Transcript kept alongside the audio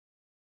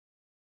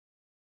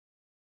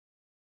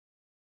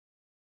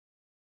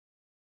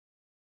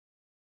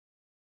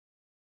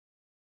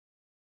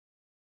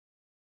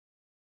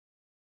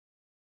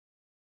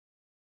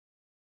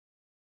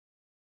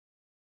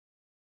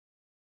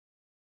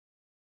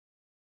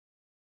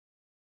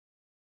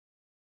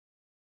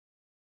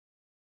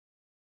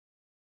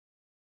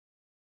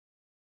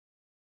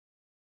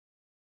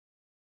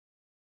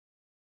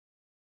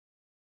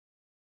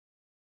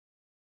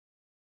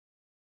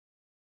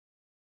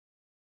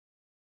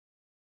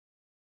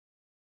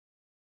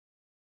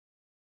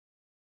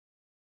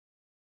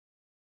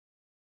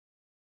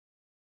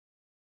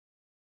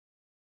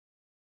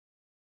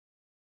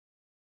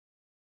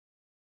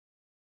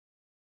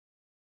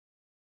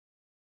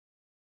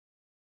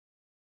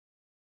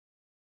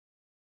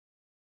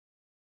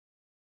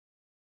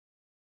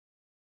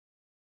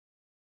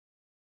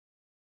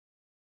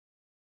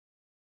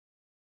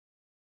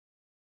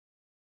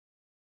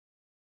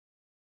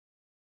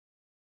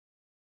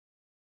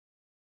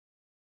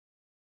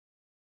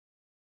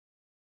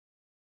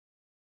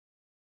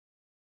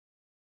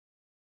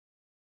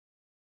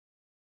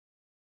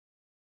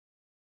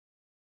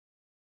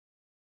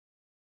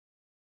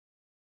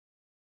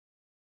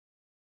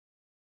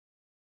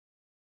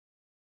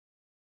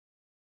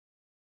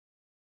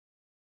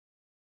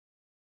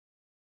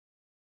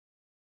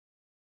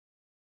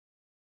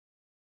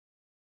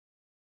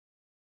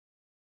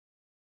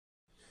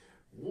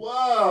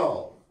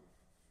Wow.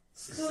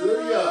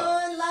 Cecilia.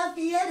 Good,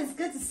 Lafayette. It's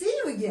good to see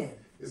you again.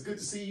 It's good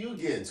to see you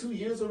again. 2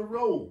 years in a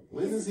row.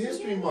 Women's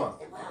History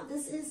Month. Wow,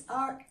 this is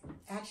our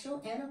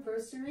actual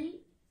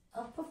anniversary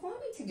of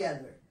performing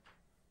together.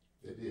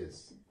 It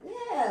is.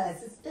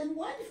 Yes, it's been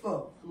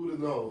wonderful. Who'd have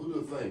known? Who'd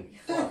have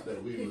thought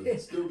that we would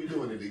still be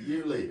doing it a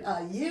year later?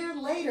 A year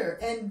later,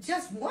 and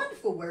just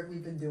wonderful work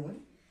we've been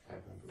doing.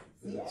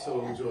 Yeah.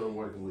 So enjoying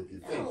working with you.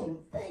 Thank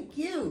you. Thank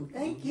you.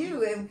 Thank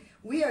you. And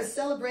we are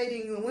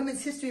celebrating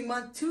Women's History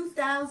Month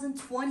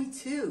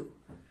 2022.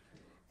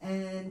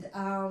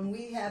 And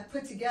we have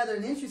put together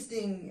an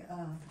interesting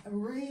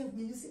array of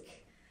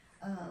music,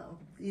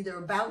 either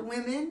about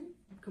women,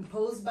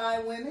 composed by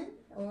women,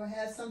 or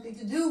have something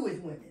to do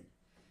with women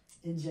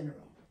in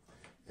general.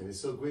 And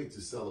it's so great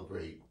to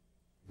celebrate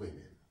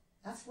women.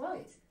 That's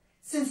right.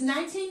 Since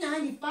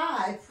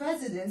 1995,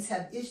 presidents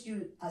have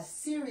issued a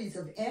series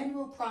of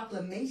annual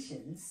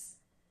proclamations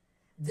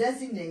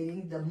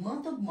designating the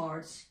month of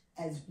March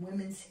as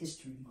Women's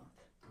History Month.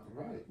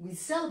 All right. We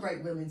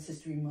celebrate Women's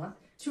History Month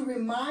to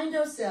remind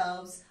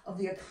ourselves of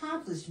the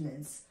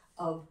accomplishments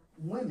of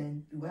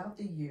women throughout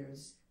the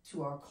years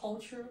to our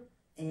culture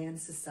and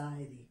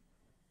society.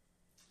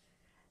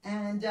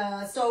 And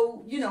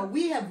so, you know,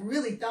 we have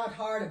really thought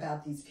hard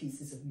about these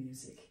pieces of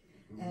music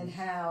and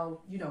how,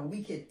 you know,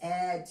 we could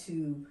add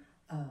to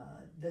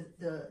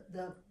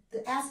the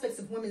aspects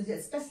of women,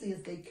 especially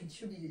as they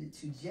contributed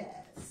to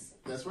jazz.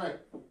 That's right.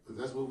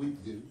 That's what we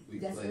do.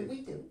 That's what we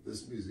do.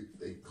 This music,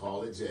 they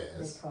call it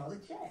jazz. They call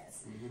it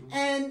jazz.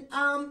 And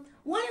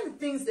one of the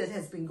things that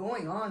has been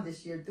going on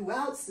this year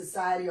throughout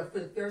society, or for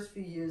the first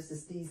few years,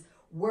 is these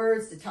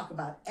words to talk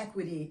about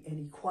equity and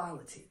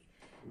equality.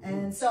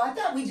 And so I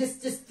thought we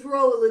just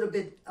throw a little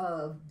bit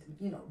of,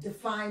 you know,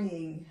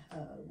 defining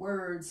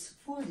words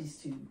for these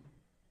two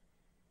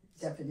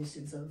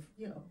definitions of,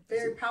 you know,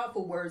 very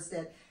powerful words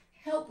that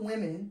help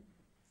women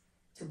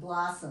to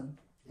blossom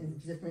in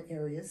different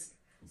areas,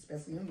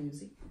 especially in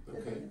music,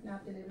 that they have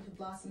not been able to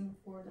blossom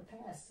for in the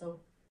past. So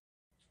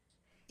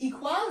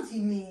equality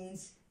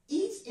means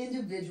each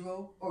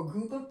individual or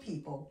group of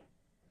people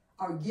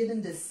are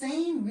given the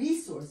same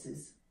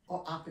resources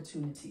or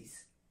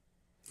opportunities.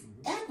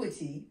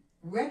 Equity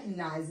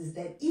recognizes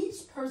that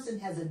each person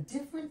has a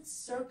different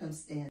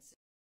circumstance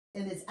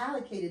and is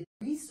allocated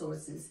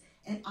resources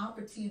and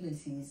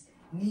opportunities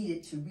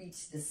needed to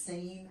reach the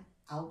same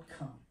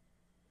outcome.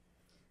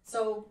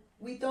 So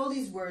we throw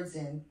these words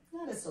in,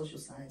 not as social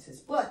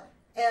scientists, but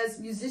as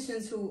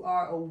musicians who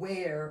are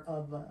aware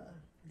of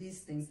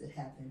these things that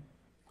happen.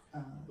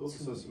 Those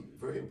are some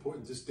very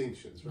important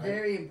distinctions, right?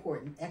 Very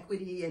important.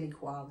 Equity and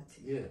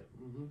equality. Yeah.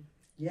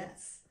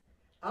 Yes.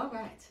 All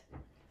right.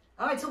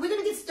 All right, so we're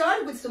going to get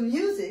started with some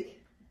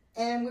music,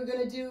 and we're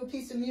going to do a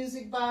piece of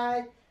music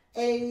by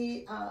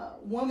a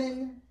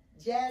woman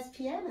jazz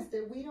pianist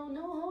that we don't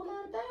know a whole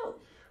lot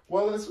about.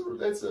 Well,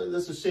 that's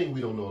a shame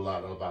we don't know a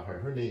lot about her.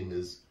 Her name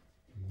is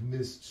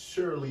Miss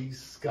Shirley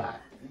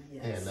Scott,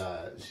 and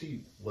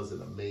she was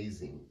an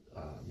amazing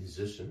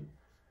musician,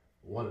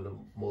 one of the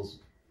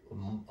most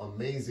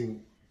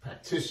amazing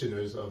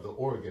practitioners of the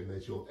organ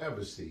that you'll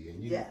ever see.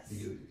 And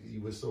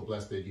you were so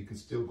blessed that you can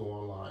still go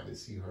online and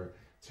see her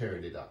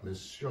tearing it up.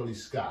 Miss Shirley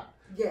Scott.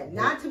 Yeah,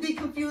 not to be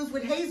confused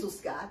with Hazel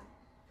Scott.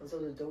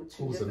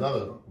 Who's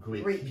another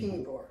great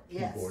keyboard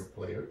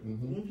player.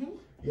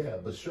 Yeah,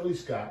 but Shirley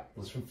Scott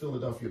was from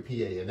Philadelphia,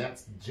 PA, and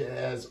that's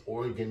jazz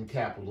organ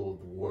capital of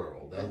the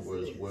world. That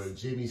was where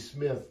Jimmy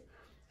Smith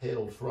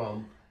hailed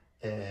from,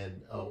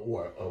 and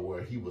or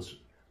where he was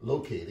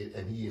located,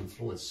 and he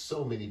influenced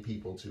so many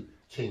people to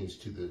change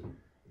to the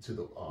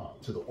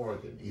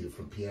organ, either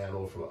from piano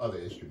or from other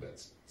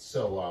instruments.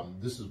 So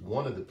this is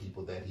one of the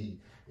people that he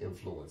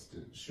influenced.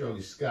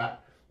 Shirley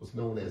Scott was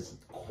known as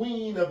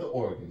Queen of the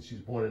Organ. She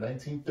was born in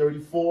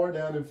 1934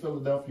 down in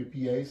Philadelphia,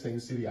 PA, same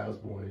city I was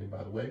born in,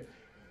 by the way.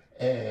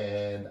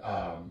 And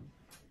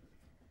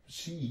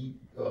she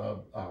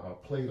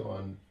played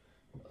on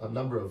a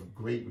number of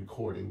great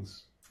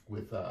recordings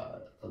with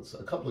a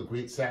couple of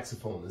great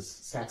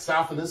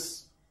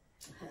saxophonists.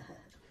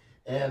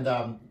 And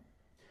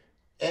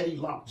Eddie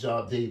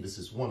Lockjaw Davis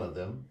is one of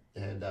them.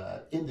 And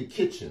In the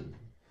Kitchen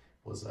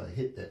was a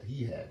hit that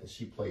he had, and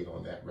she played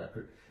on that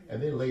record.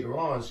 And then later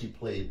on, she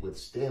played with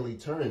Stanley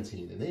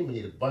Turrentine, and they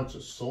made a bunch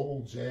of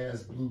soul,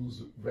 jazz,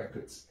 blues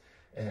records.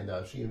 And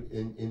she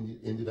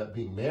ended up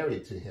being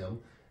married to him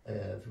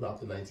throughout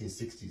the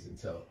 1960s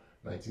until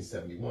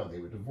 1971. They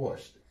were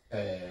divorced.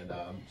 And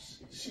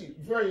she,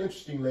 very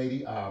interesting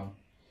lady.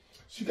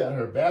 She got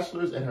her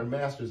bachelor's and her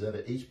master's at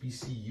an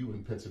HBCU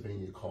in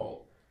Pennsylvania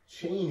called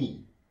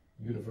Cheney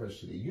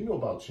University. You know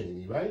about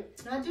Cheney, right?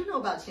 I do know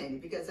about Cheney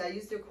because I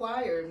used their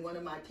choir in one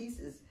of my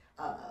pieces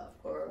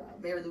for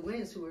Mary Lou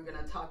Williams, who we're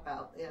going to talk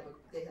about. They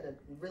had a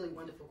really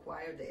wonderful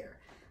choir there.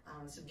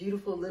 It's a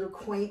beautiful little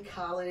quaint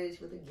college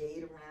with a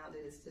gate around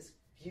it. It's just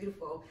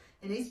beautiful.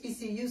 And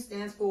HBCU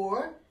stands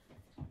for?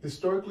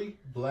 Historically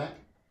Black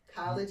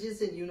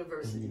Colleges and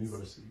Universities.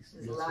 Universities.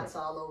 There's lots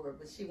all over,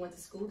 but she went to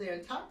school there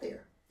and taught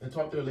there. And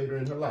taught there later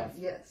in her life.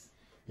 Yes.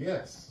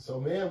 Yes. So,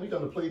 man, we're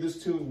going to play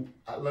this tune.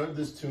 I learned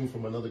this tune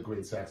from another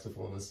great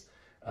saxophonist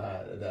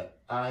that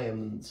I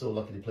am so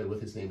lucky to play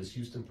with. His name is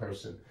Houston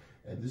Person.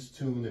 And this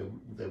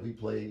tune that we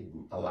play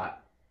a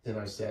lot in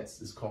our sets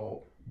is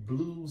called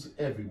Blues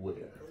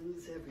Everywhere.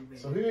 Blues Everywhere.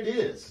 So here it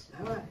is.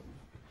 All right.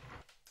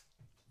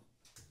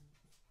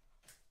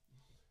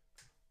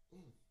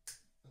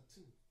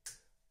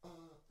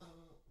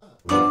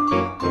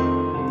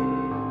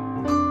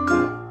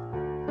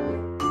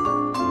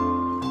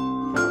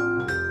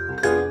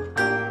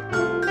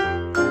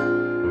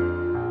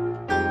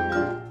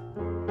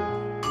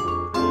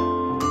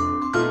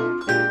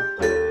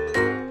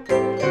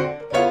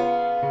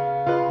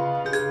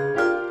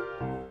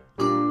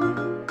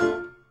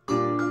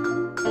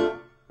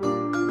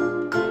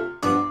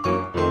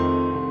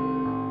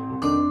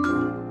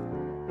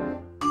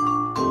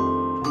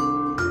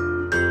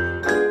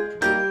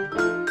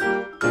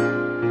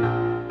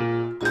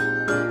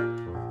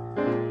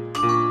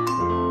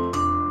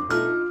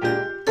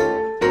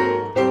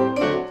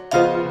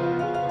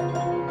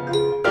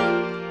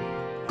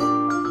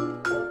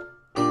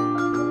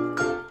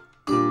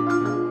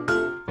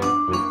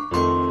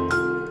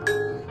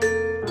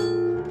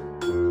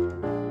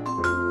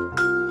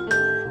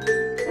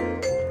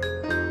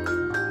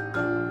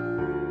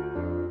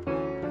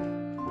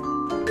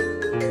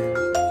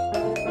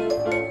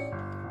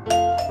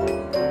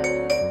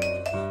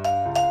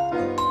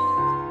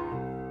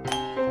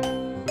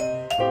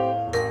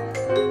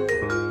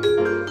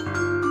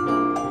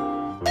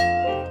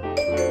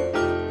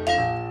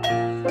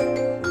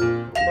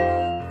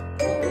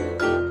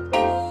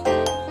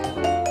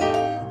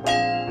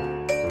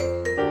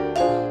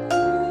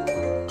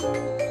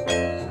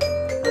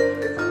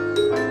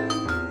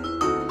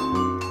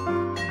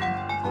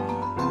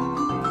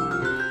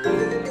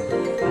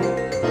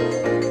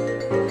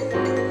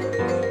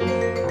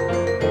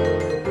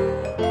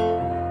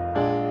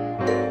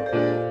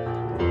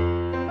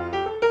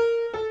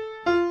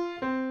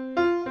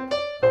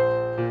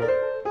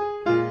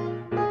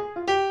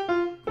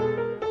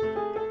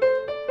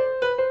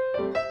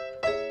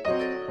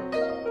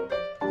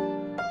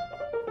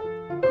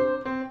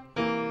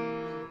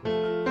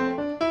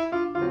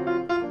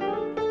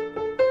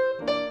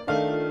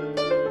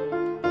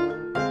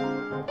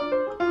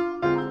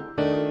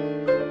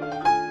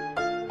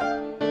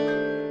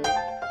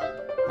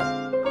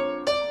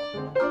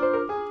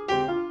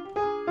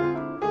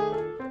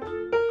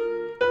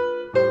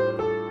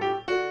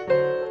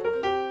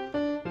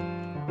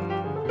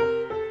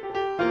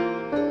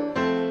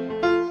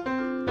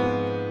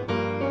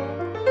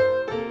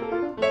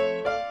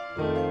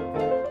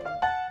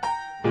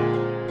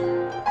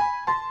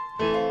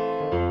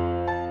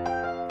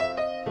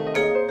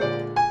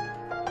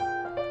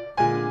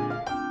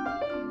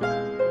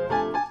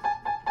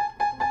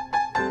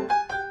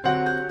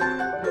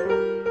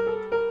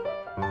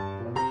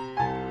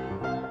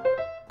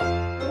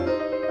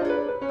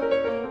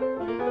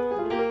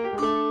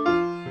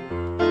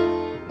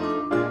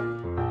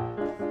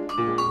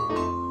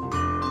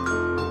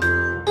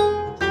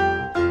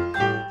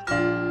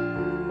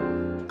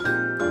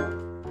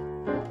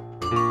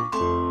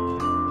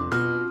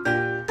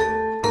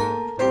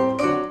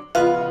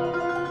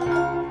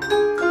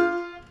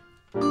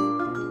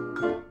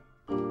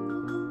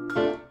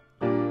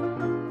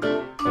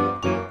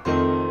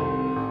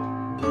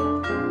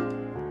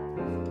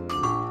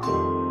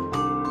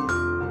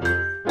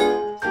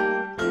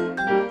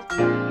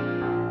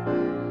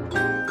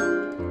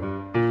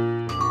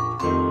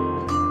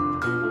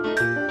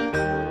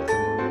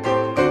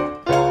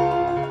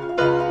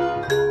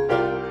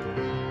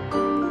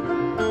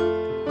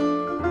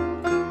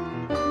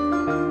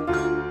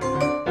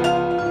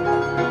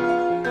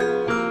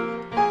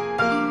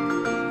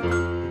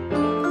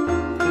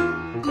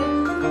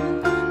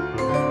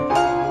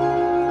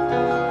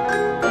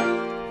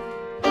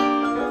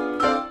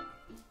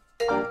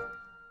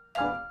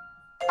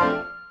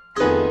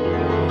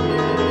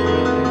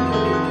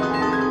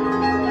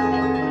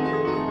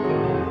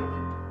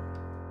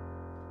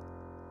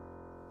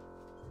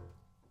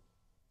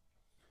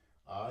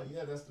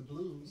 Yeah, that's the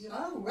blues.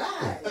 All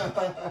right.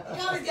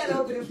 You always got to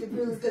open up the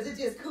blues because it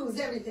just cools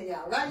everything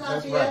out. Right,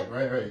 Lafayette? That's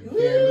right. You can't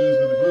lose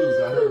with the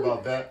blues. I heard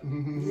about that.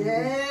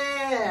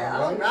 Yeah,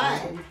 all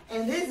right.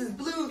 And this is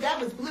blues. That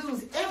was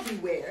Blues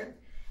Everywhere.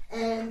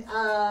 And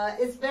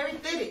it's very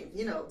fitting,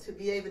 you know, to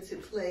be able to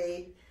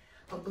play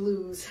a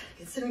blues,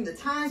 considering the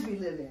times we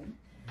live in,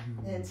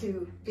 and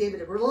to be able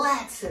to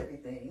relax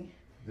everything.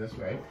 That's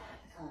right.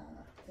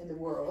 In the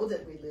world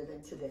that we live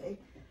in today.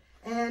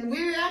 And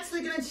we're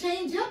actually going to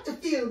change up the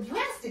field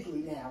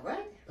drastically now,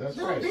 right? That's a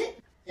little right. bit.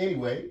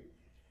 Anyway,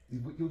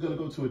 you're going to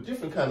go to a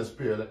different kind of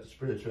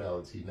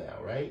spirituality now,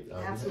 right?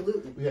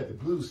 Absolutely. We had the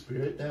blues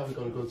spirit. Now we're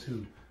going to go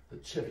to the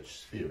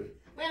church spirit.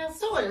 Well,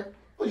 sort of.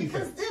 What do you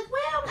think?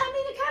 Well, I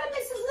mean, it kind of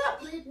mixes it up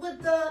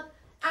with the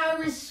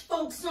Irish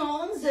folk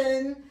songs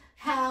and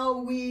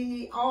how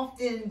we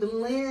often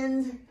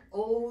blend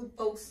old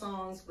folk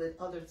songs with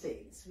other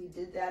things. We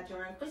did that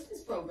during our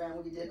Christmas program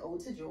when we did Ode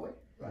to Joy.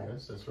 Right?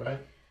 Yes, that's right.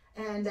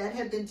 And that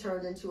had been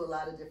turned into a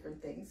lot of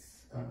different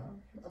things.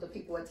 Other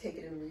people had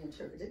taken it and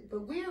reinterpreted it.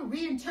 But we're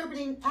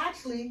reinterpreting,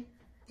 actually,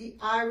 the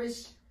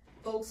Irish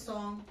folk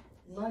song,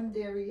 Lun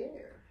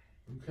Derriere.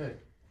 Okay.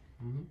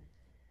 Mm-hmm.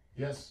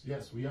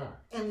 Yes, we are.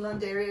 And Lun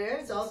Derriere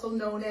is also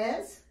known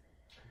as?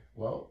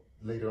 Well,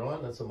 later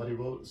on, somebody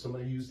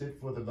used it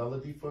for the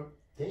melody for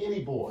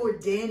Danny Boy. For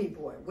Danny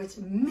Boy, which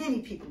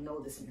many people know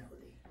this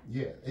melody.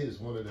 Yeah, it is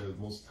one of the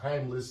most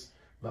timeless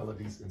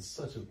melodies in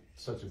such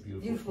a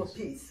beautiful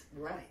piece.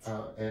 Right.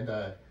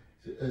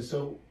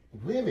 So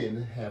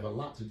women have a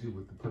lot to do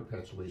with the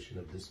perpetuation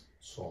of this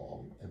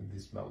song and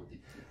this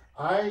melody.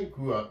 I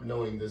grew up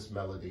knowing this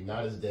melody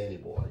not as Danny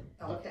Boy,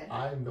 but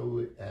I know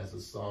it as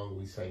a song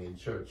we sang in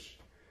church.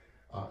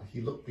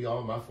 He Looked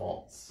Beyond My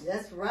Faults.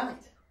 That's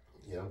right.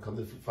 You know, come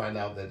to find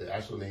out that the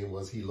actual name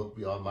was He Looked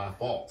Beyond My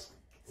Faults.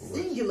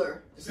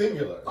 Singular.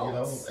 Singular, you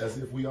know, as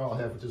if we all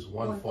have just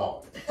one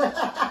fault.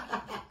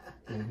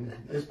 Mm-hmm.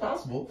 It's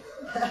possible.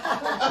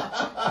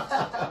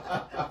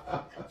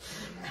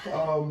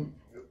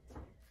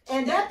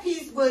 And that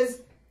piece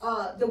was,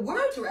 the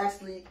words were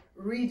actually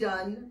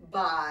redone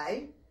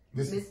by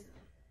Miss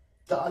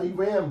Dottie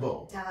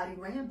Rambo. Dottie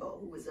Rambo,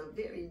 who was a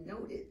very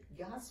noted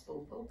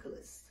gospel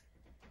vocalist.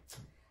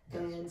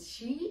 Yes. And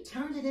she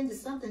turned it into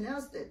something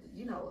else that,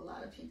 you know, a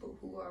lot of people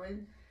who are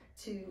into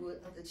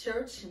the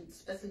church, and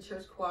especially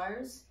church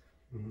choirs,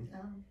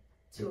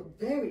 to a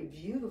very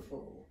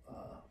beautiful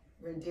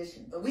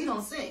rendition. But we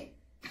don't sing.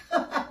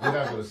 We're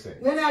not going to sing.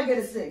 We're not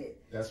going to sing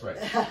it. That's right.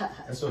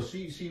 And so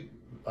she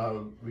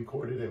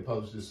recorded and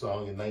published this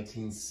song in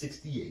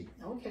 1968.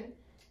 Okay.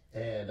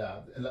 And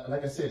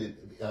like I said,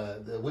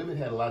 the women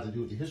had a lot to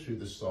do with the history of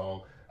this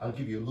song. I'll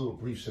give you a little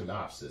brief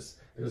synopsis.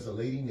 There was a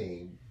lady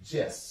named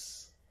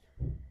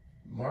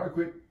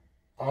Margaret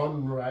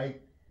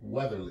Onright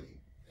Weatherly,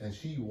 and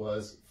she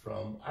was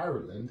from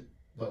Ireland,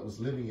 but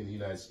was living in the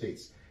United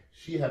States.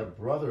 She had a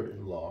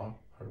brother-in-law,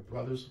 her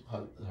brother's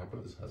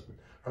husband's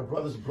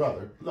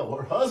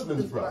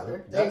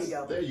brother.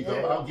 There you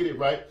go. I'll get it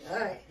right. All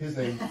right. His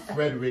name,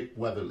 Frederick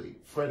Weatherly.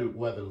 Frederick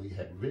Weatherly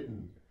had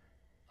written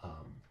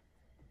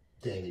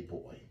Danny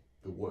Boy,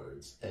 the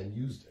words, and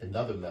used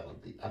another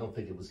melody. I don't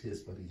think it was his,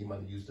 but he might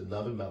have used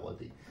another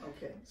melody.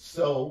 Okay.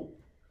 So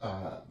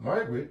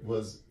Margaret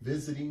was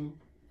living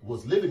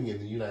in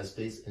the United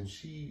States, and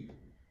she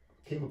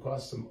came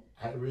across some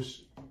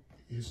Irish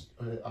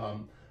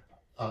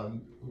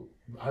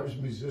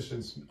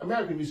musicians,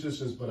 American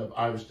musicians, but of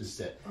Irish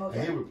descent. Okay.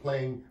 And they were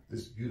playing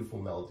this beautiful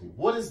melody.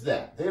 What is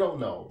that? They don't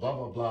know, blah,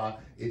 blah, blah.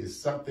 It is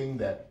something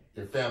that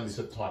their families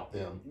have taught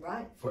them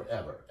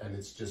forever. And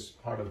it's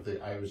just part of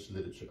the Irish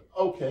literature.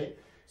 Okay,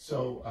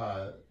 so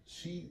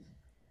she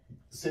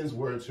sends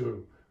word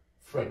to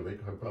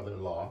Frederick, her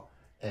brother-in-law,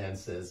 and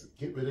says,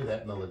 get rid of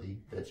that melody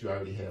that you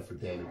already have for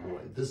Danny Boy.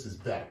 This is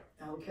better.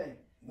 Okay,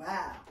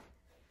 wow.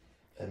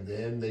 And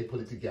then they put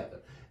it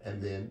together.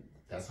 And then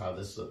that's how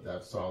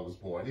that song was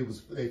born.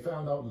 They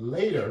found out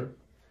later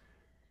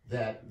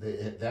that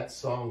that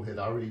song had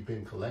already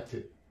been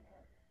collected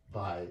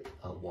by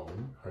a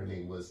woman. Her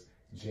name was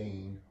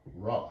Jane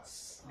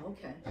Ross.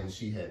 Okay. And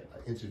she had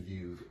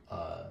interviewed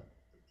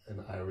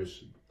an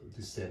Irish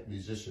descent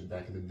musician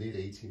back in the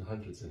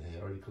mid-1800s and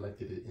had already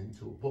collected it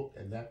into a book.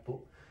 And that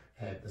book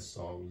had the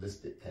song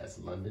listed as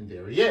London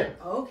Derriere.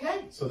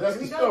 Okay. So that's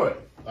the story.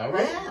 All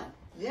right? Yeah.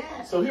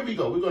 Yeah. So here we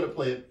go. We're going to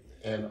play it.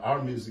 And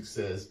our music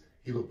says,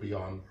 He Looked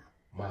Beyond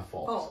My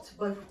Faults.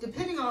 But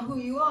depending on who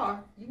you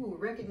are, you will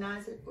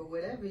recognize it for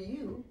whatever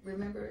you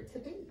remember it to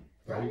be.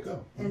 Right? There you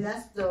go. And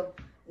that's the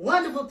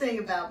wonderful thing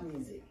about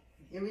music.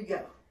 Here we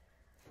go.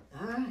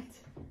 All right.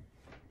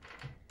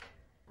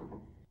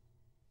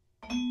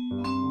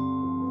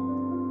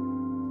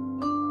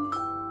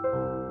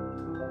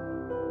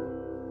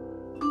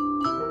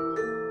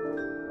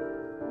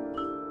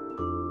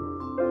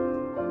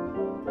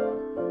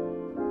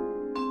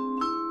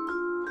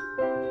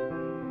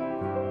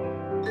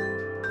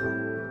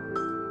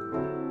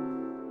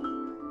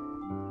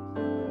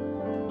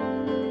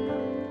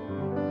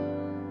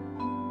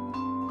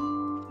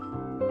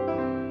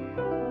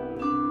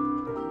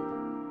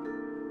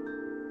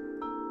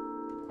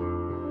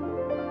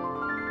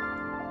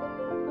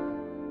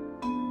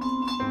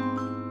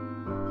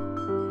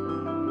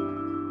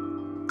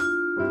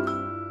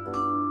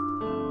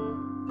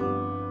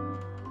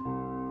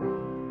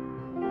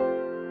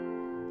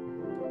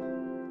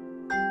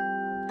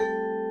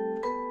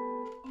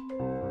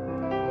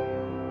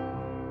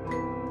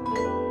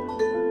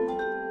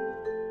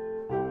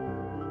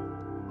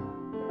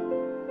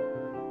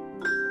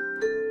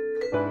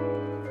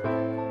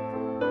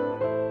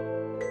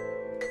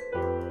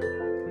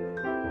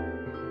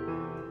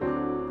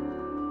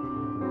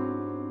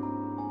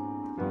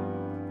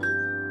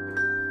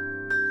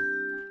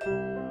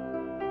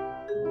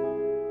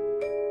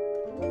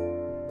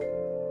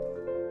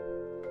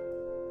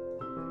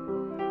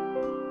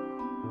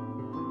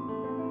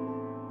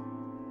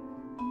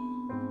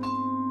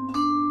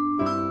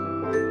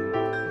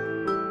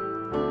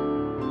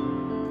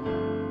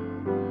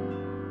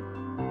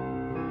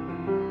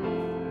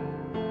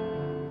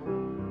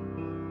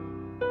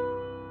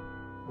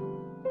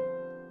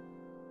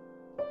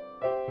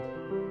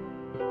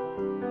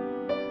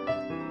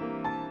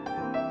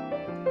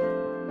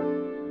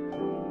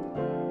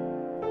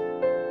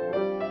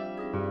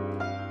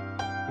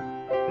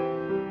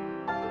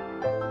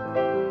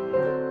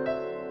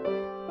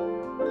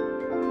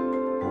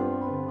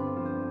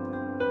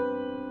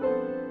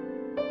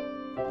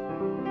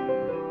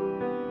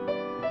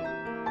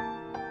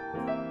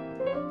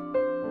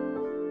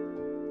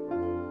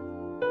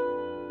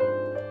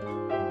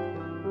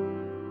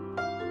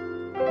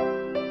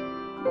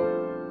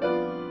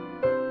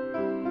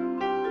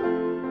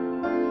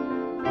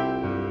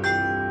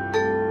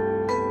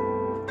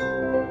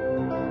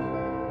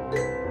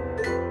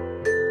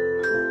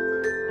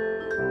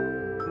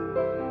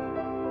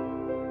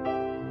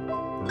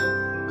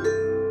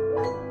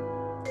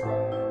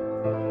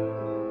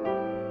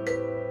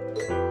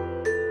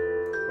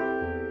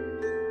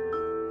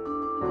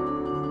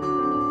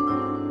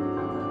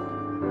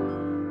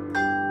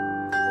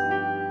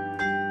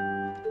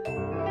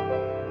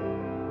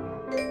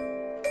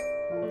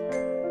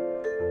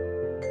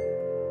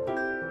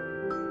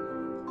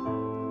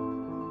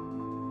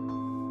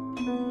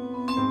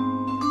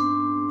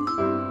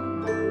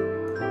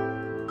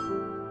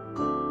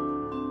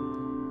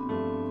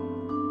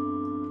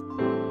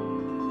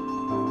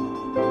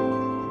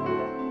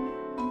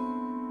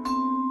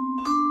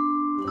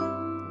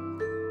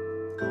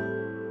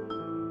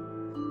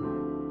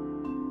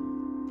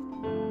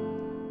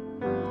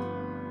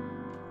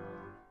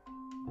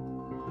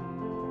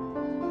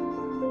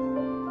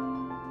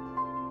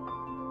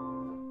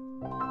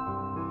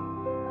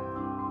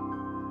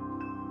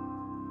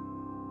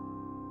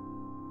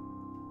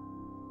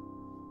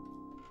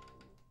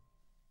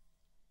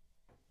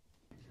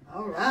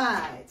 All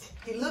right.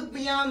 He looked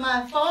beyond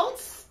my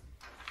faults,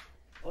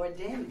 or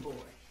Danny Boy.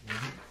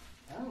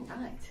 All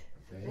right.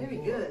 Very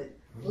good.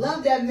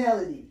 Love that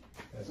melody.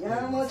 You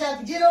almost have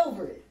to get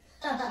over it.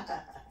 All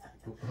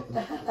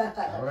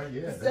right,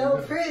 yeah.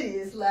 So pretty.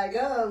 It's like,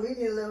 oh, we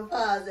need a little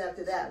pause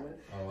after that one.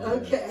 Oh,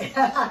 okay.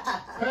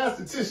 Pass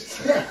the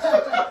tissue. That's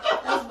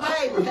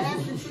right.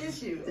 Pass the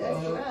tissue.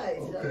 That's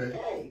right.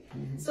 Okay.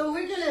 So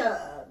we're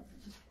gonna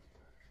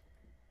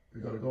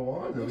go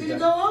on. We're gonna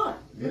go on.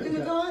 We're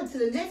gonna go on to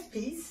the next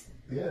piece.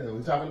 Yeah,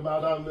 we're talking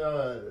about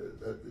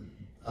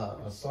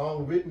a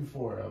song written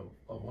for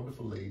a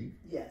wonderful lady.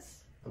 Yes.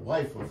 The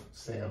wife of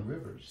Sam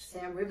Rivers.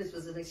 Sam Rivers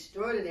was an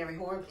extraordinary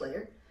horn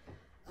player.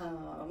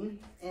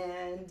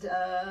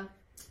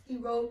 He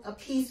wrote a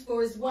piece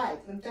for his wife.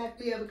 In fact,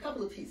 we have a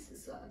couple of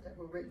pieces that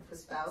were written for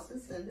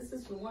spouses, and this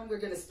is the one we're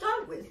going to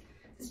start with.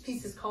 This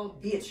piece is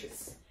called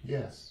Beatrice.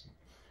 Yes,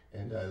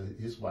 and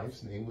his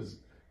wife's name was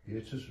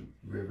Beatrice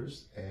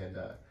Rivers, and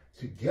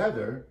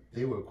together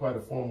they were quite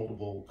a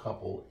formidable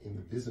couple in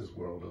the business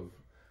world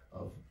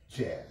of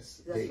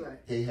jazz. That's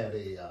right. They had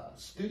a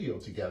studio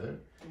together,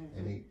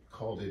 and they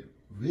called it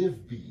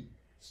Riv B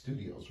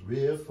Studios.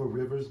 Riv for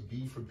Rivers,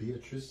 B for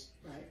Beatrice.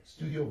 Right.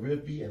 Studio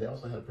Riv B, and they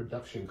also had a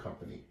production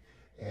company,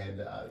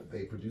 and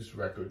they produced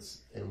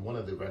records. And one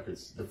of the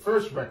records, the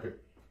first record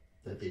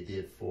that they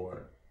did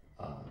for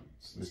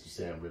Mr.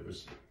 Sam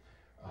Rivers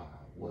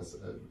was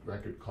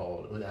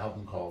an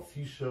album called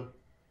Fuchsia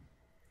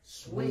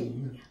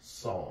Swing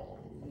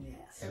Song.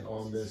 Yes. And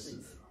on this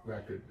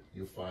record,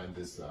 you'll find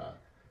this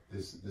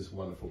this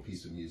wonderful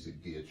piece of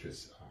music,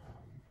 Beatrice.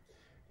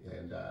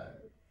 And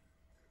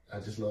I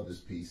just love this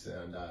piece,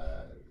 and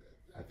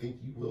I think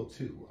you will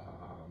too.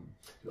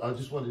 I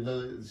just wanted to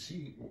know that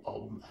she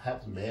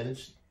helped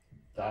manage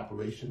the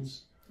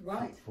operations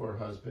for her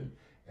husband,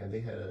 and they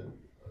had a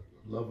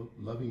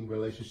loving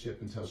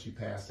relationship until she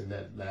passed, and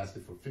that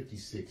lasted for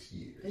 56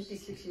 years.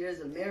 56 years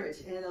of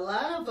marriage. And a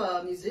lot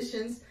of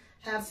musicians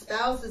have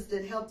spouses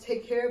that help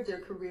take care of their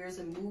careers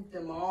and move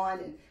them on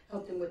and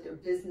help them with their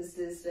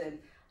businesses. And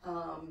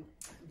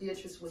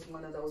Beatrice was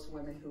one of those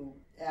women who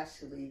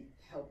actually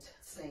helped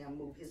Sam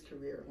move his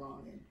career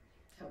along and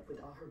help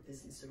with all her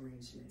business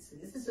arrangements.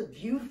 And this is a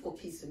beautiful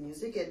piece of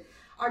music. And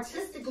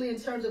artistically, in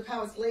terms of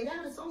how it's laid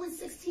out, it's only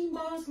 16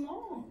 bars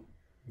long.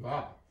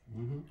 Wow.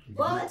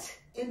 But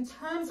in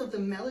terms of the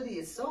melody,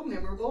 it's so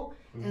memorable,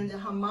 and the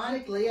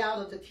harmonic layout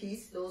of the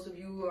piece, those of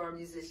you who are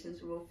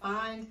musicians will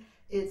find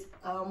it's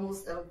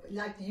almost, I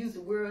like to use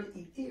the word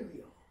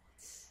ethereal.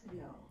 It's,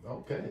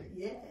 okay.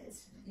 Yeah,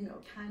 it's,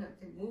 kind of,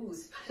 it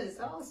moves, but it's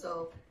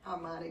also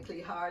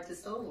harmonically hard to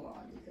solo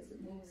on because it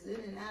moves in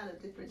and out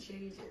of different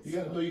changes. You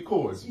got to know your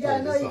chords. You got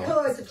to know your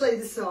chords to play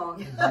the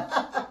song.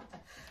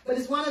 But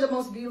it's one of the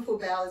most beautiful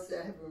ballads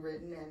that have been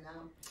written, and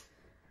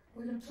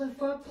we're going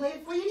to play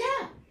it for you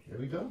now. There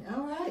we go.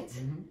 All right.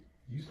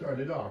 You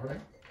started off, right?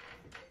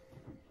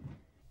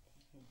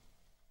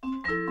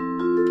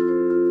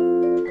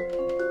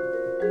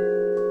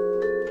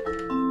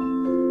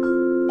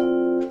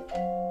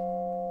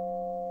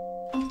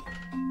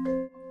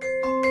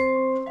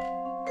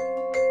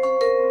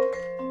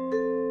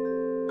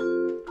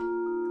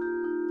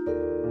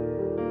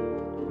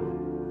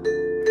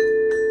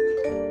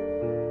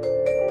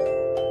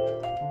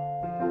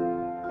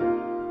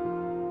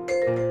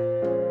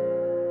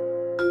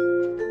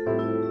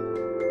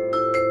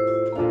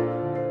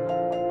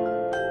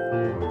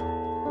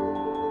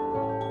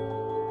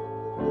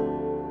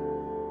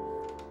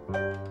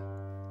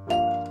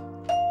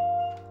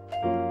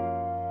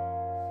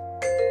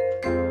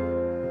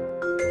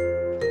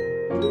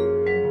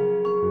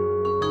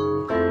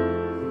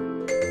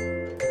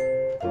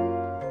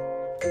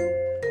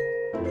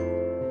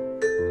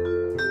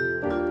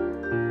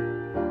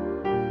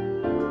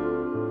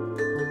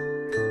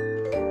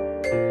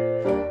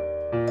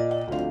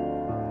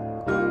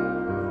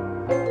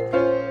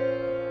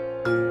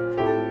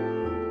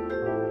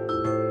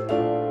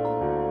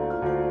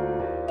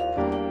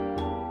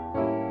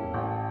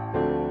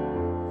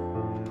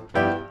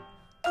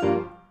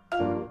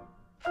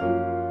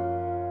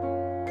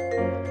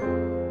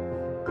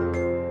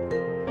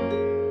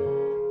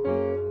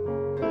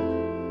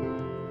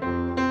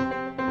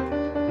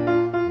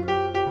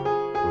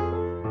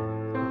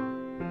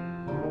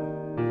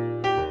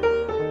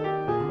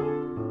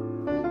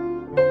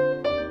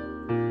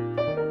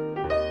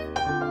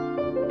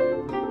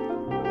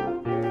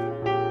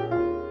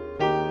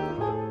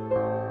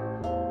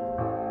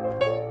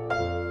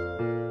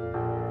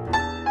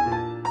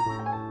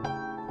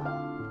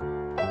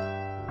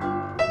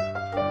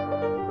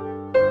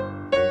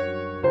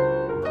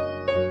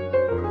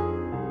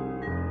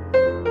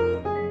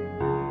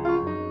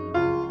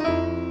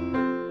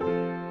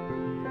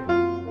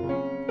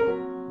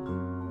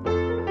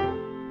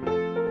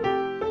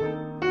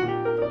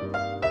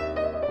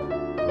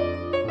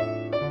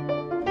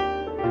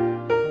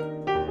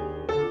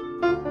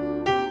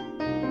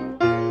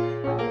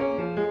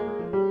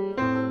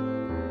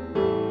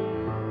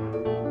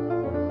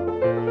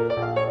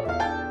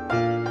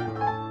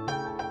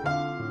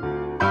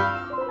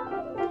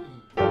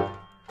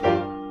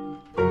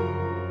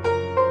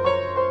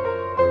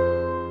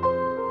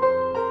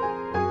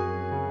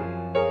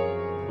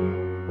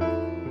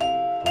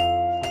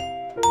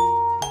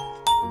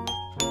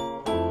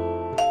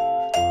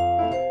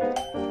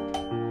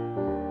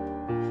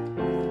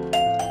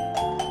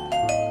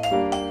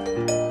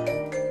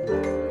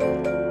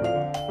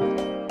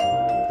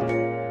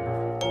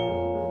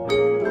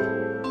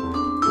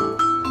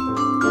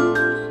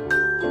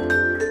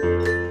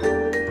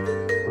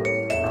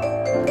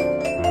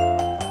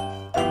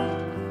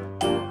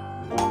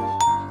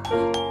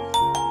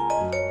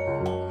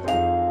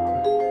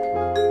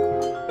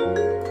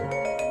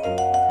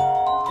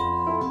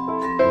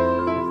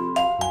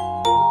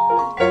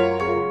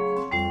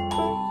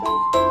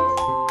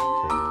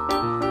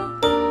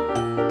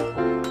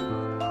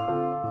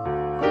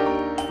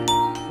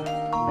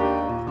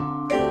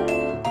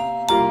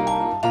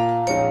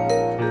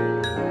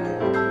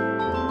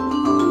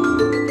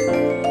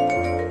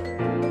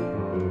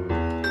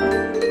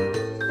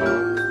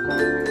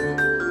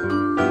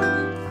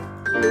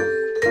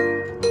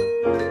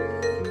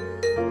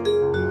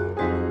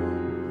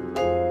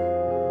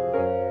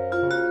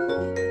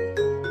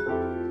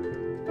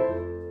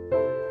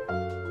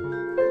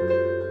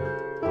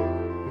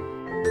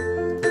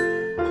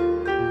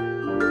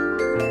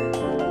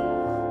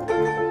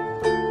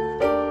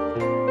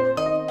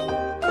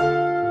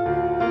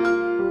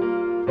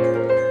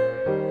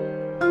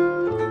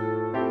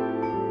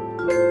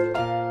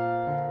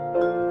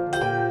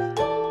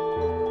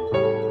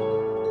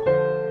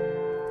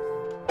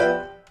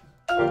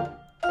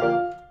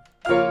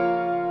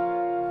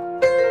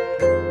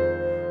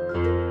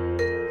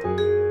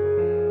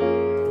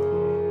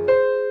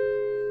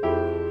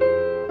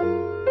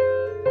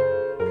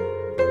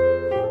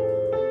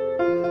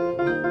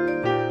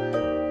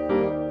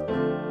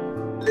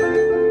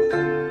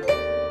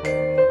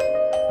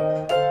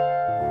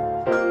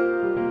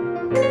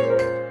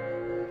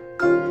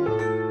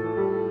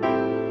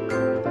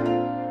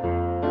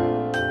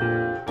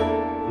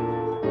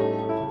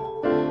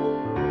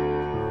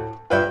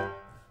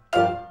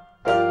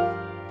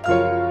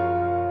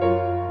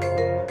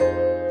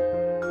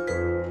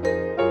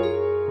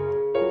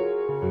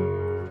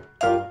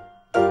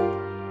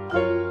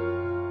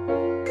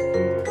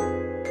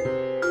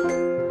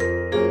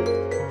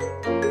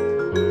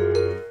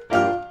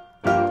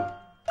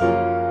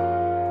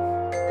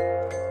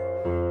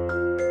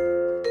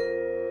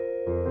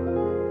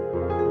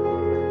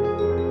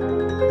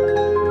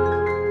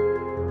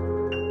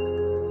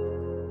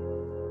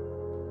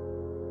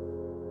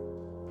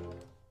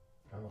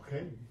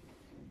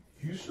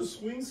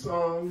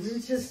 songs.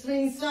 Future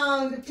swing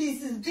song. The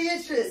piece is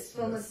Beatrice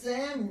from a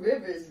Sam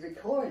Rivers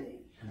recording.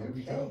 There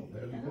we go.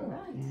 There we go. All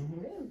right.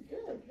 Very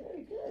good.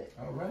 Very good.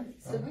 All right.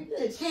 So we're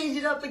going to change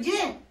it up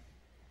again.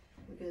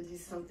 We're going to do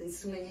something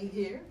swingy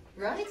here,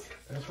 right?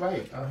 That's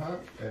right.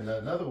 And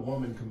another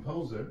woman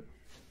composer,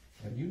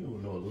 and you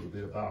know a little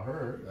bit about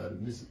her,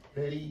 Miss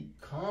Betty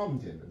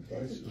Comden.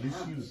 At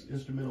least she was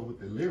instrumental with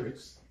the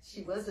lyrics.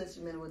 She was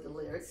instrumental with the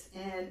lyrics.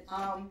 And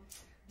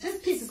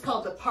this piece is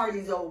called The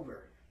Party's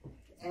Over.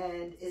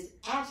 And it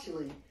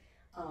actually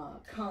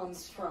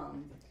comes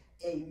from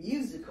a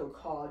musical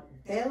called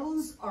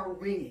Bells Are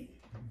Ringing.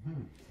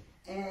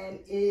 And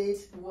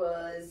it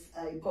was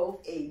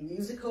both a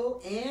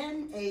musical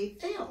and a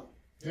film.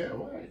 Yeah,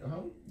 right.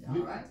 All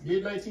right.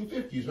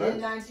 Mid-1950s, right?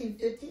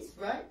 Mid-1950s,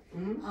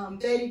 right?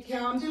 Betty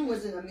Comden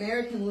was an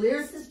American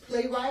lyricist,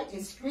 playwright,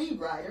 and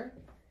screenwriter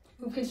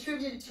who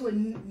contributed to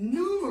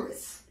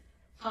numerous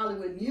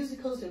Hollywood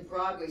musicals and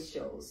Broadway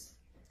shows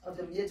of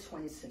the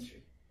mid-20th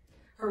century.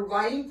 Her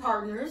writing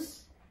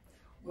partners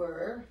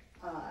were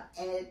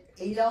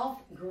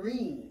Adolph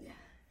Green,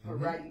 her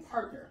writing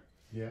partner.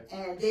 Yeah.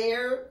 And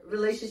their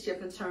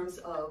relationship in terms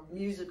of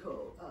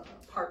musical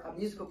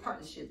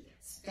partnership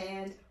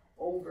spanned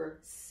over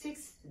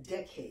 6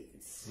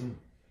 decades.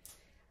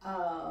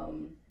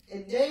 And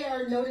they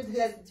are noted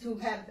to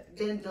have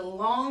been the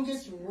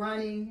longest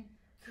running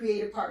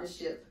creative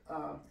partnership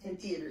in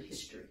theater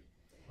history.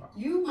 Wow.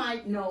 You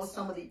might know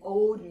some of the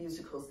old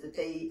musicals that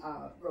they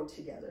wrote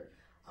together.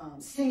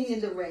 Singing in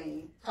the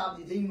Rain,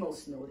 probably the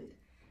most noted,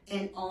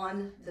 and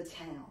On the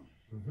Town.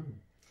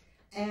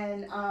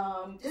 And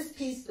this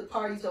piece, The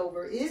Party's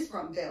Over, is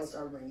from Bells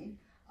Are Ringing,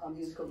 a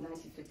musical of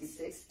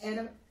 1956, and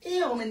a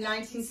film in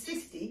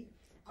 1960.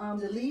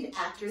 The lead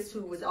actress,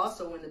 who was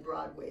also in the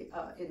Broadway,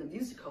 in the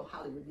musical,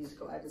 Hollywood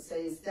musical, I would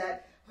say, is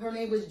that her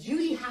name was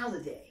Judy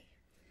Holliday.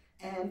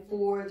 And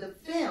for the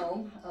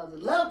film, the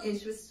love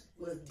interest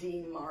was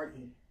Dean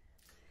Martin.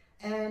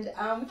 And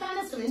we found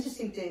out some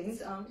interesting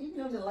things,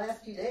 even in the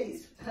last few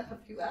days, a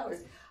few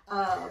hours.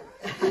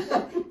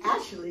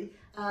 Actually,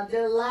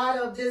 there are a lot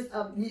of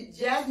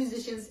jazz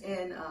musicians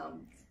and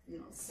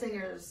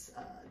singers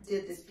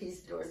did this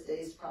piece. Doris Day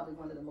is probably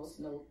one of the most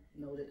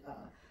noted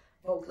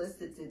vocalists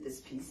that did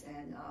this piece,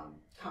 and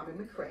Carmen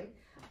McRae.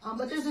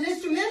 But there's an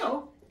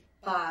instrumental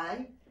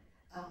by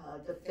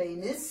the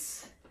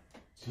famous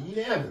Gene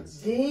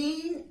Ammons.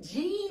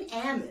 Gene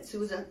Ammons,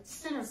 who was a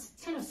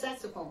tenor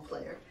saxophone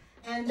player.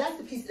 And that's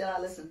the piece that I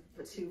listened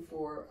to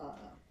for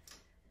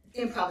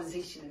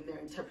improvisation and their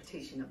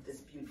interpretation of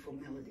this beautiful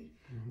melody.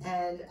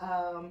 And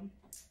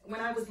when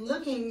I was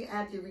looking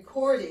at the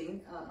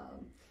recording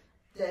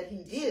that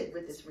he did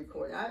with this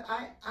recording,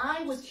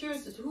 I was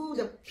curious as to who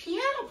the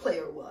piano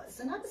player was.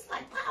 And I was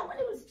like, wow, I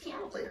wonder who was the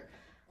piano player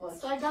was.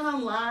 So I got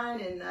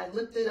online and I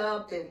looked it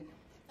up and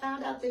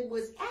found out there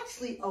was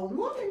actually a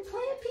woman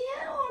playing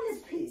piano on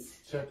this piece.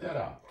 Check that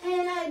out.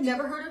 And I had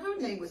never heard of her.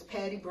 Her name was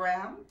Patty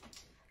Brown.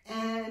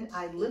 And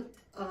I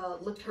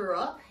looked her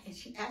up, and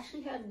she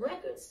actually had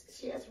records.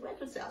 She has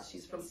records out.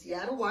 She's from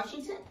Seattle,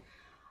 Washington.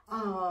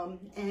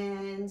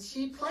 And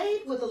she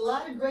played with a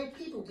lot of great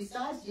people.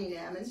 Besides Gene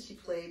Ammons, she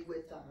played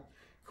with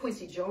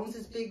Quincy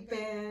Jones's big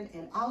band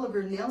and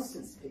Oliver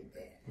Nelson's big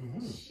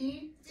band.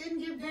 She didn't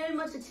get very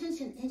much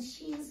attention, and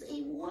she is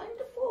a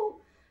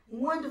wonderful,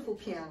 wonderful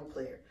piano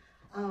player.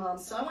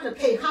 So I want to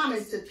pay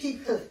homage to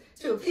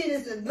a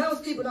pianist that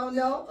most people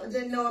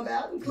didn't know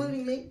about,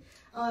 including me.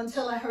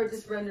 Until I heard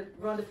this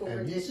wonderful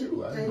rendition. And me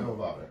too. I didn't know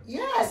about her.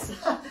 Yes.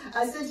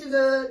 I sent you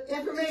the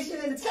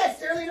information in the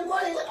text early in the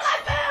morning. Look what I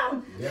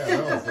found. Yeah,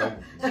 I was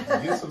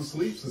like, get some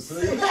sleep,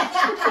 Cecilia.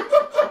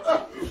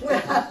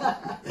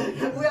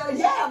 well,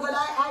 yeah, but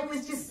I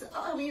was just,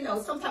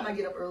 sometimes I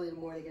get up early in the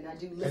morning and I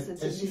do listen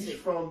to music. And she's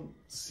from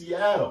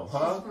Seattle,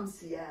 huh? She's from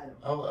Seattle.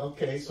 Oh,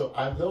 okay. So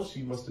I know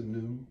she must have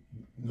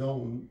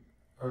known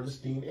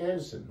Ernestine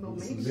Anderson, who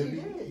was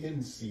living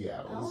in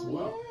Seattle as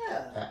well.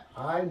 Yeah.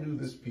 I knew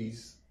this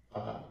piece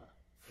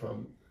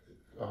from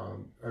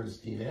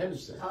Ernestine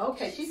Anderson. Oh,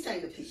 okay, she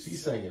sang the piece. She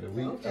sang it, and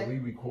we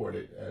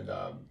recorded and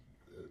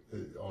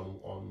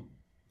on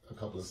a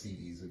couple of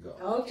CDs ago.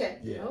 Okay.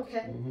 Yeah.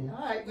 Okay.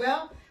 All right.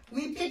 Well,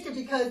 we picked it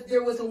because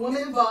there was a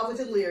woman involved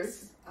with the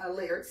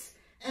lyrics,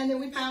 and then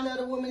we found out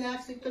a woman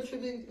actually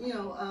contributed,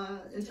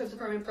 in terms of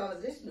her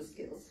improvisational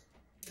skills,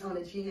 on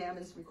a Gene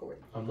Ammons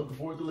recording. I'm looking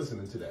forward to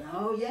listening to that.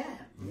 Oh, yeah,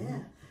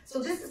 yeah. So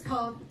this is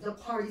called The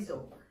Party's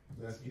Over.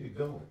 Let's get it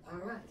going. All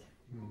right.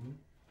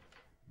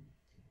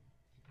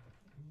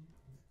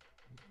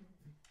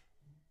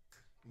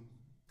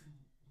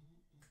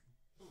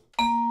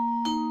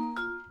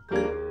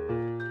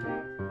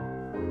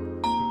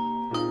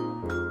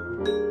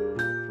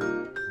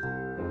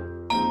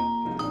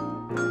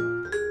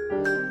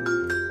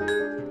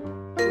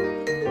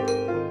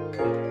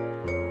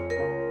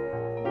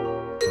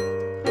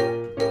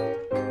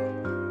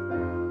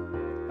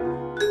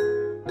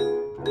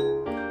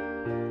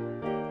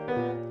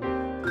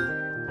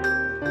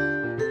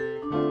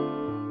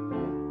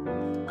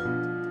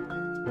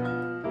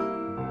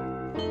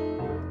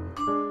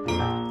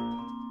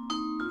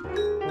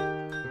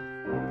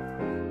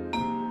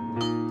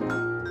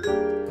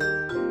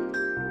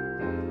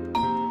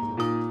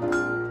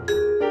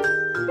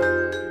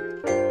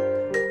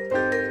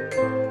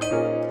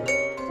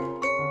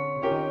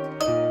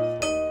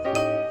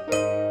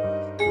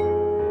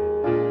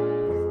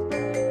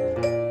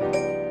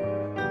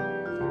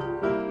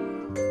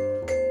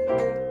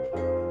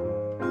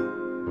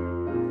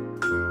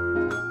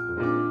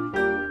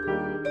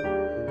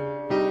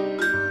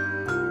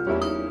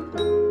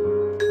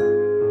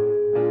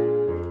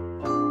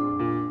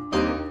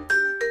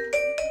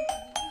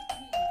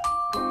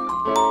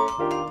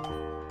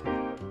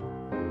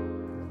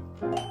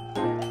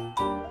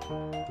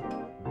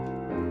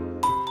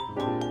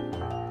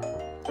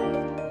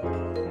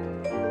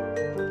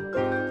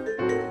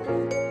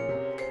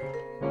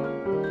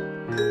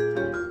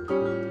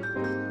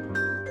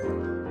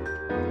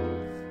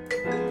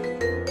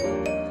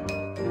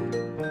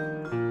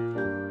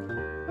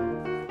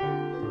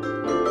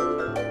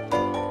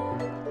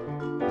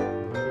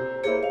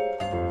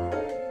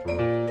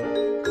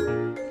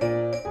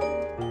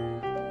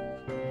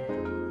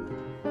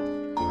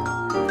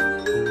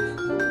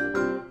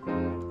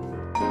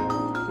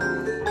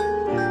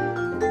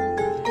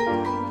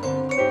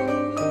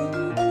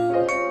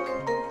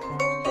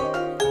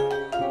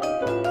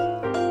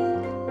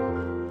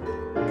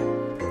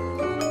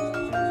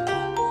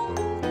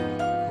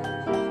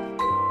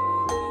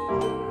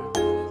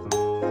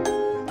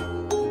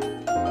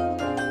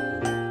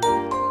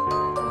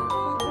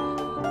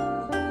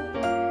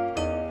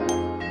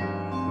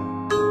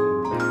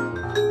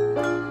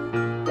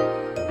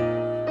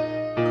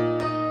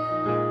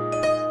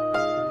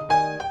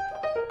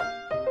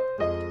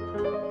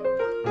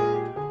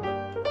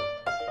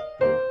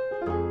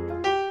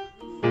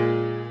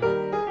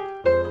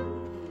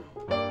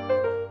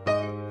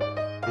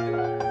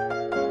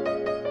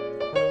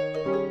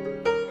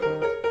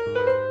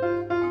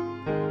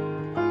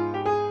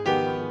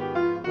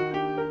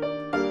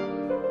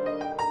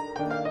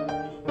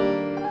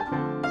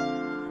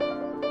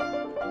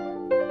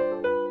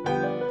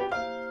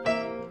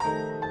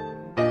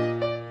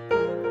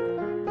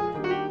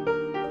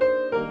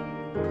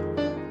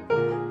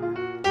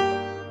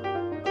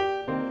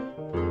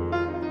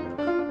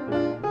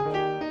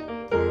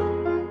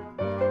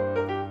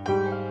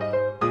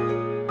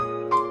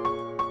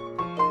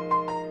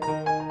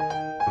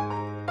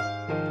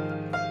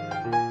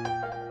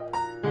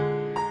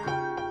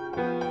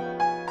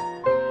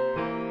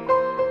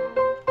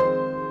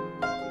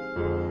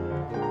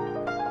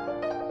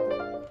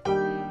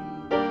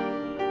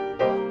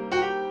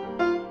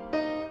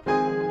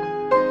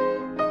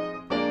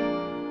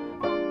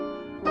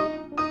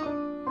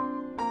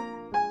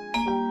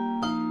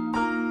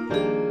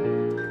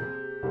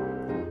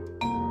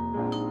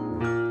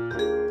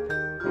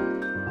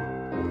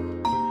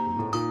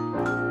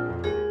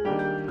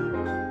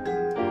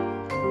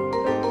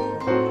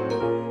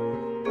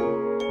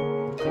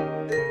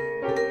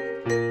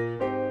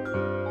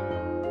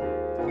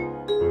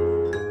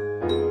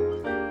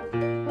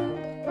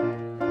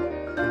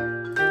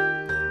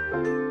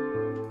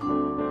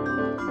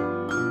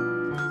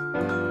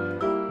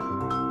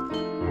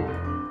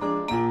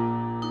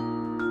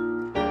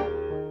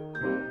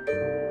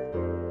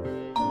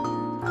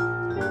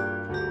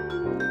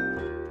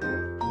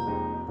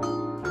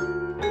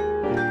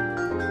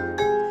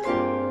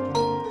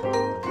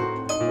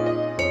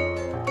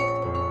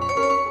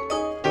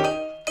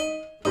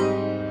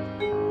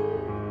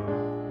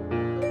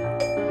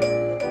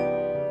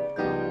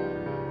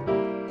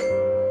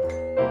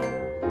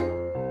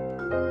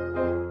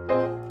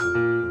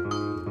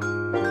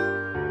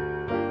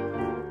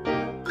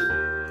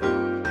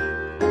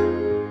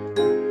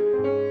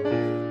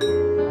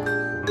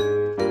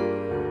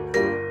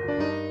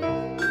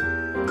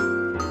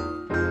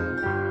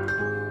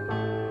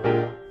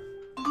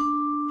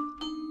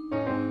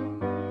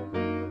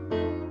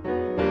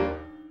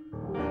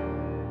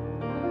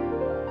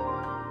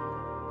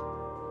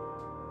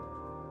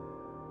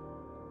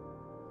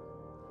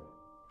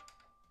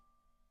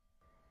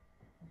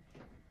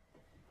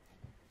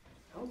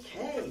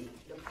 Okay,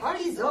 the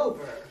party's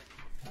over.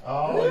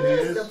 Oh, it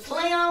is. The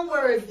play on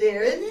words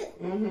there, isn't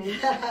it?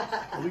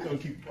 Mm-hmm. We're going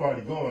to keep the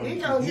party going.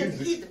 We're going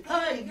to keep the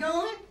party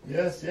going.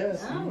 Yes,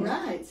 yes. All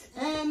right.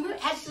 And we're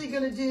actually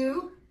going to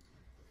do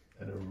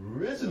an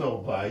original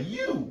by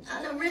you.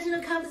 An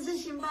original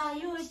composition by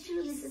yours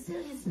truly,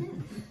 Cecilia Smith.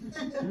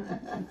 And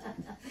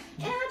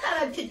I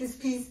thought I'd pick this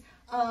piece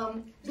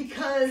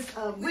because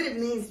of what it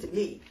means to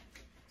me.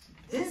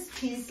 This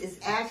piece is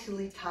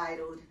actually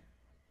titled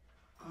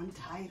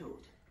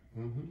Untitled.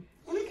 Mm-hmm.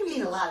 And it can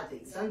mean a lot of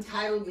things.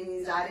 Untitled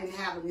means I didn't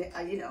have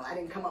I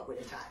didn't come up with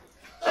a title.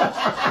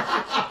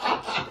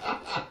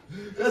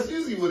 That's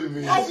usually what it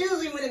means. That's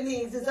usually what it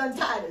means. It's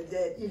untitled,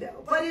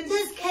 But in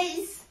this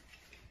case,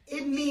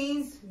 it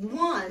means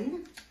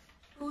one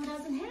who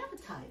doesn't have a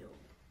title.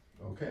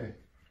 Okay.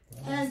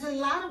 As a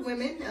lot of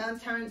women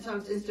turn in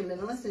terms of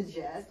instrumentalists and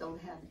jazz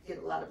don't get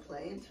a lot of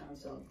play in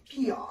terms of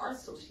PR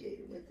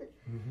associated with it.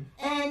 Mm-hmm.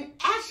 And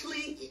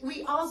actually,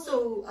 we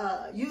also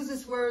use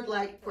this word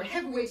like for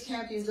heavyweight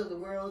champions of the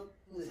world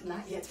who is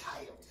not yet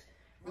titled,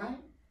 right?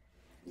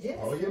 Yes,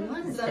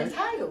 one is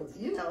untitled.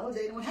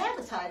 They don't have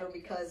a title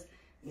because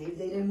maybe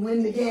they didn't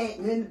win the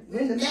game,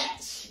 win the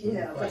match,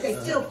 but they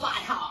still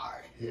fight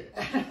hard.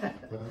 Yeah.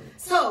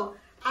 So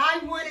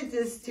I wanted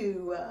this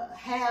to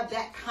have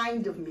that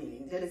kind of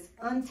meaning, that it's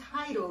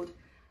untitled,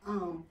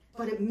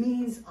 but it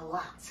means a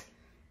lot.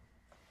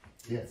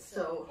 Yes.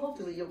 So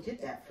hopefully you'll get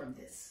that from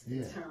this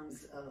in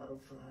terms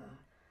of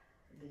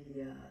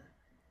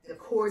the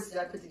chords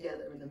that I put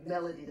together and the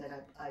melody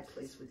that I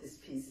placed with this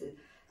piece.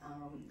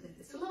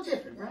 It's a little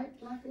different, right?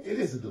 Lafayette? It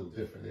is a little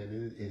different,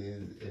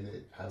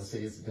 and I would say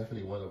it's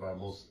definitely one of our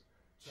most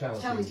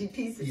challenging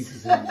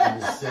pieces in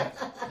this set,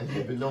 and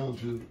you've been known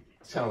to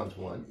challenge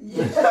one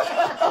with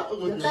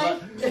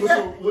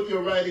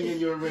your writing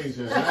and your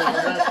arrangement. And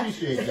I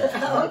appreciate that.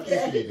 I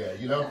appreciate that.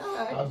 You know,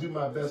 I'll do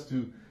my best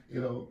to,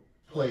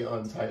 play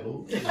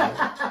untitled,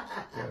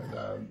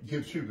 and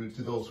give tribute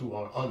to those who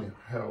are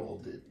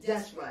unheralded.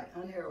 That's right,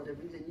 unheralded.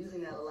 We've been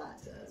using that a lot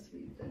as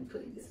we've been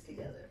putting this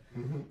together.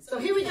 So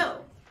here we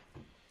go.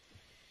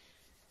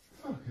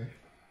 Okay.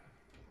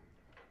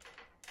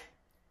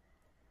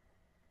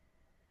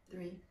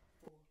 3,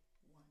 4,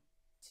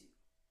 1, 2.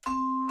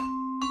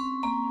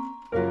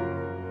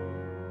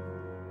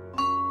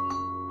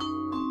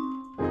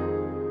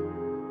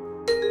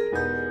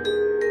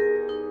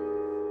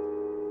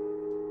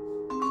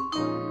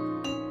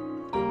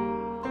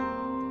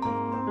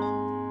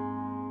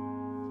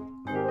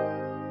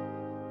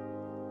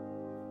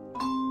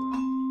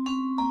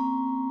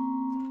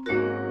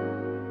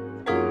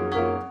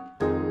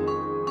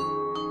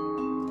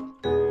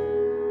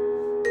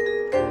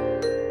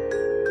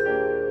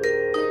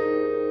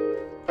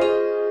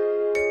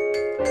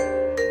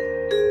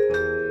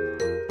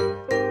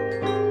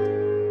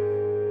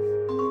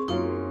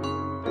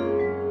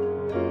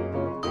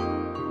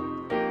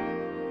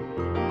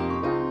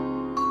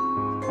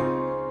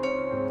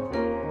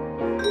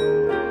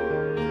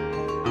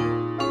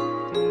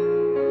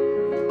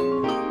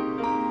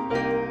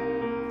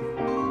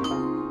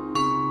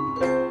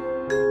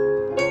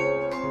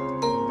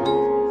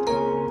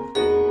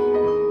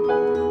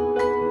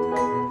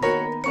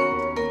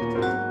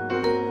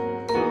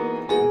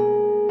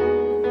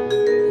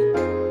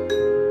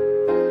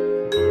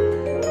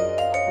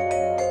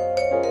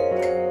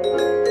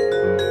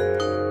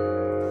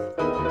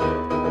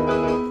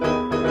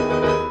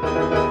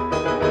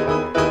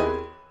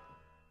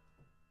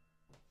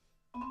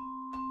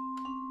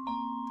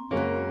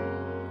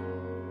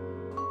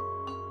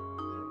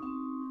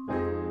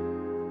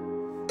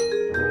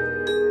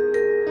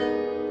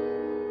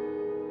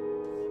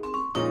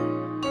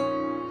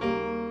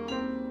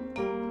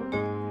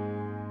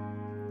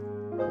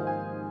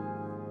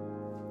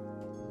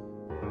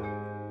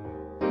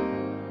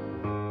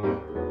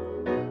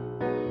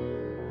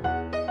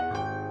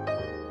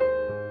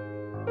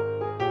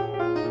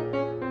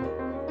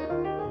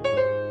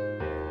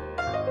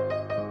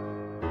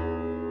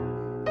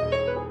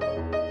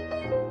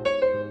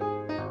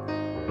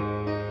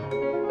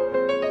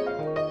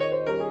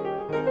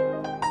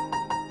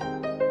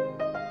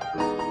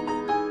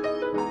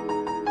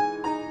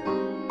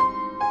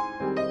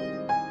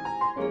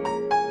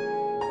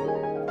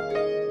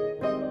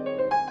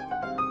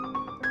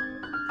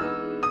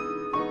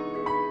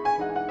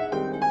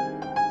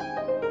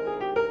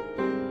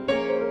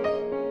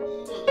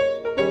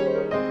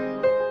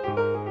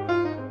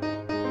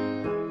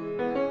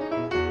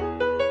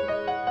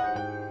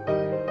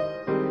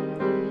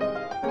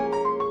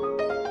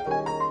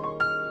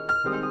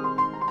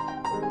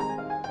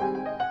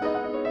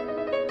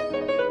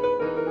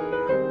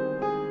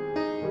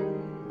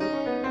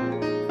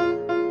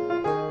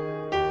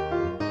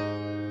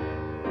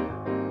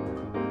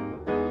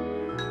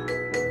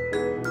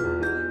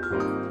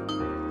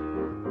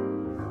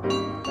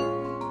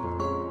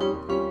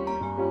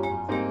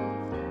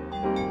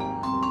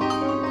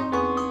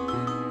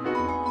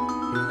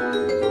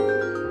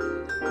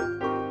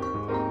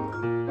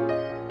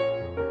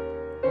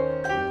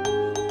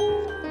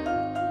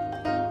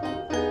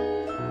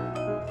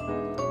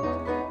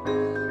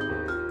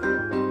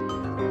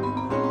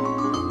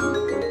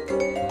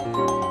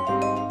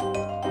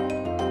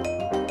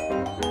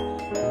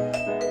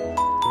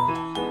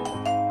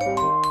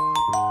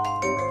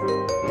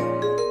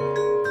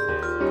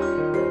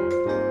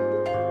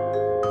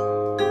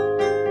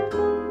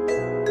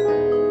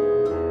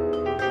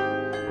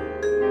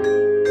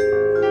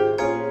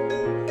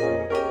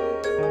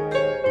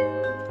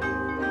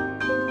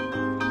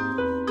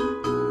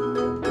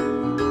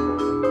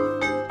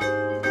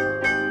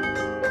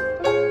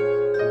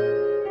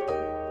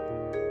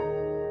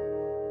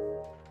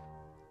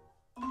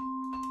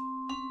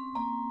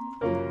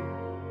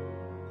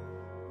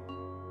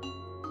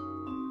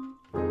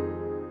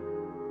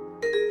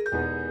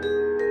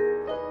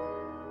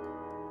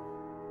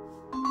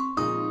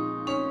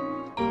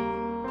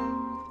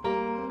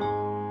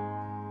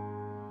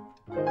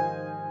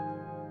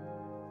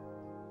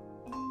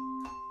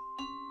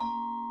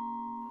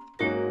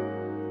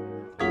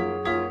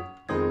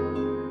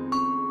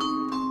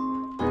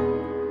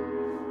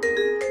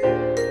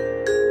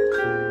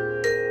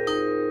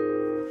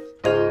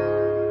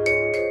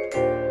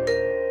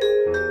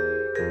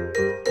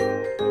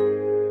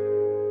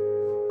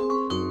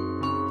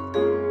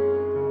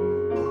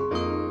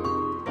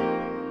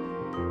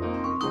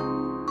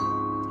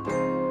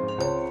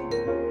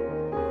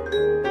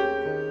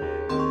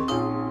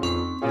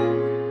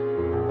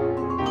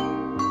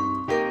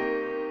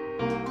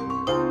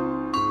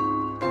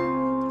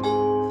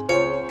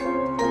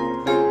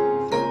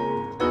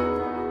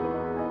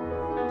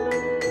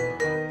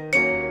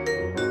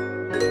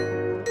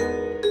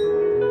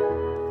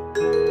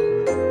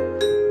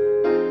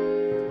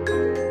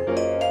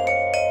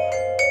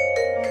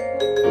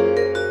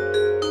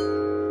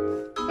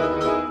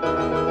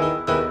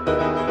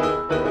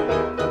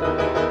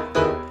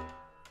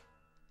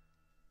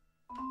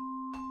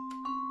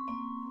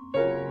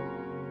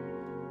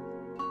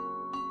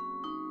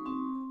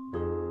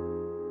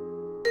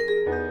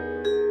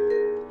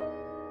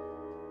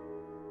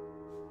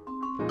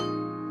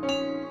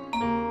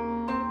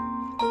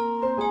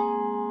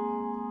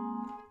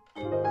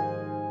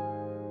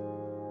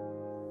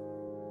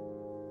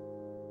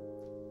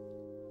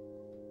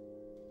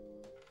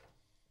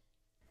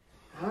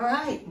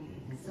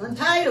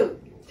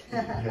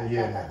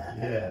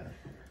 Yeah.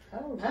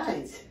 All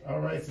right. All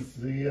right,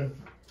 Cecilia.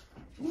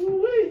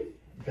 Woo-wee.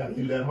 Got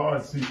through that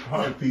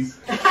hard piece.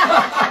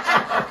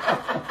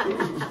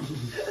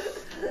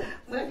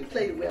 Well, you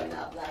played it well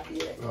now,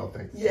 Lafayette. Oh,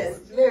 thank you. Yes,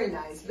 very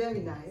nice, very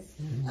nice.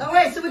 All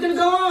right, so we're going to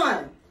go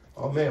on.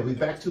 Oh, man, we're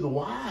back to the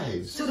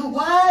wives. To the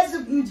wives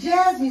of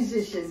jazz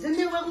musicians. And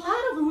there were a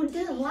lot of them who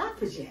did a lot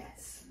for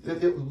jazz.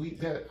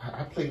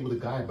 I played with a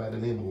guy by the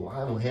name of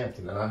Lionel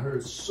Hampton, and I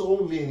heard so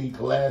many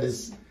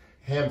Gladys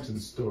Hampton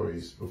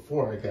stories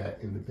before I got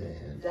in the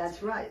band.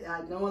 That's right.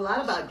 I know a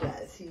lot about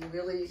jazz. She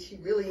really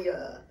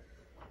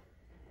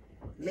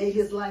made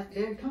his life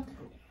very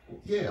comfortable.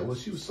 Yeah, well,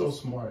 she was so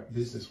smart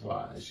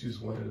business-wise. She was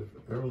one of the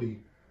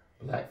early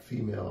black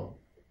female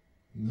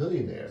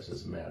millionaires,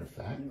 as a matter of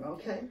fact.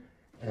 Okay.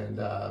 And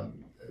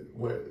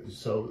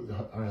so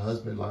her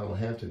husband, Lionel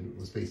Hampton,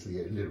 was basically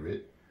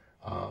illiterate.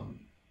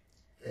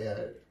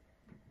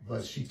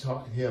 But she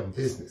taught him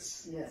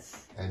business.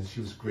 Yes. And she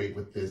was great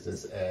with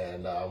business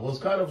and was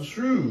kind of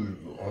shrewd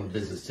on the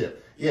business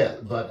tip. Yeah,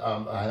 but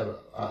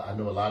I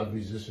know a lot of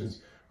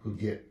musicians who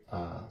get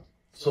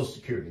Social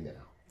Security now.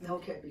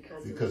 Okay,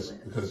 because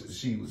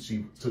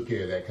she took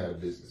care of that kind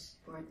of business.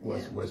 Right.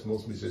 Whereas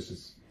most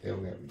musicians, they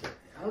don't have that.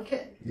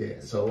 Okay. Yeah,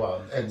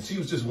 so, and she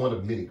was just one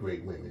of many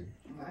great women.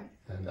 Right.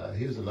 And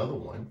here's another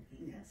one.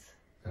 Yes.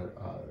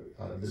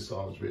 This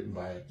song is written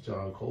by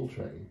John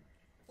Coltrane.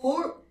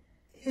 For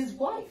his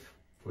wife.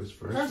 For his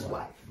first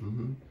wife.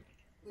 Mm-hmm.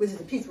 Which is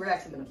a piece we're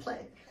actually going to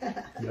play.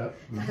 Yep.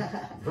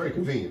 Mm-hmm. Very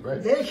convenient, right?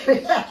 Very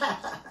good.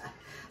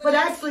 But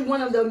actually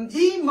one of the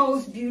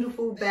most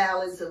beautiful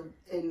ballads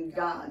in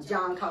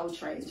John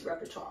Coltrane's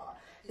repertoire.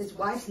 His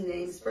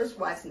first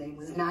wife's name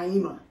was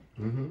Naima.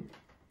 Mm-hmm.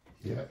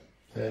 Yeah.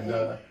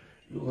 And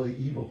well,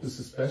 he wrote this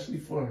especially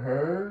for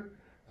her.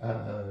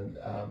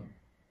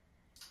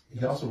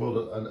 He also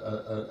wrote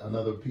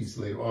another piece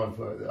later on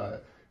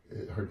for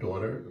her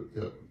daughter.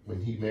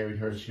 When he married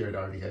her, she had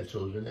already had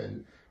children,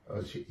 and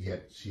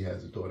she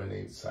has a daughter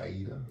named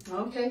Saida.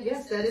 Okay,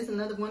 yes, that is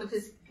another one of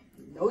his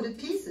noted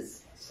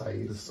pieces.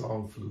 Saida's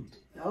Song Flute.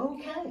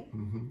 Okay.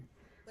 Mm-hmm.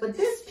 But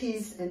this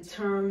piece, in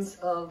terms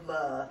of,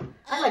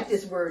 I like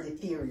this word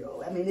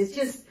ethereal. I mean, it's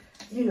just,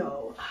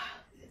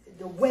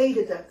 the way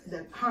that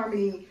the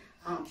harmony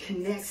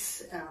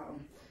connects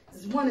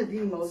is one of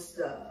the most,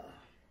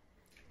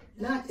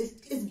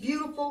 it's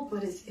beautiful,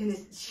 but it's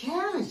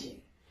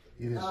challenging.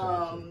 It is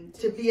challenging.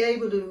 To be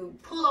able to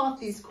pull off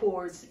these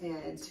chords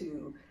and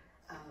to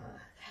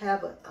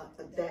have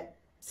that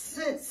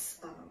sense.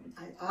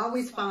 I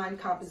always find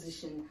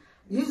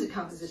music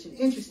composition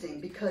interesting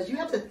because you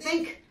have to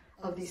think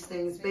of these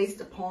things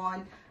based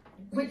upon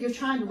what you're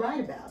trying to write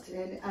about,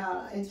 and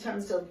in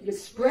terms of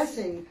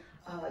expressing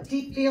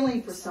deep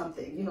feeling for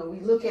something. We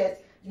look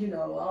at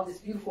all this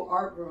beautiful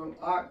art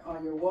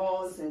on your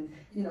walls, and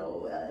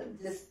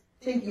just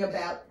thinking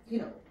about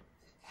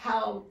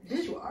how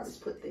visual artists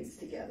put things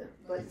together.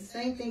 But the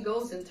same thing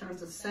goes in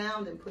terms of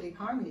sound and putting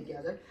harmony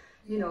together.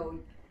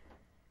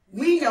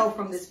 We know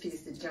from this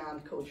piece that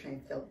John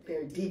Coltrane felt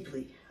very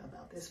deeply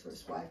about this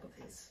first wife of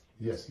his.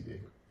 Yes, he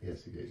did.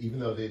 Yes, he did. Even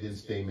though they didn't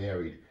stay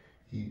married,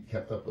 he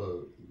kept up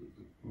a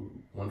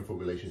wonderful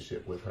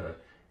relationship with her,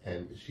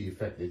 and she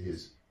affected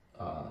his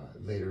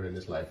later in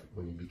his life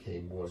when he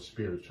became more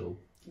spiritual.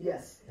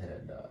 Yes.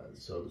 And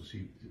so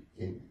she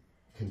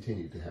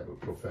continued to have a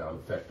profound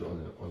effect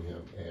on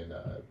him. And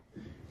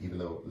even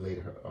though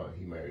later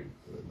he married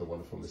the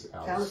wonderful Miss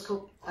Alice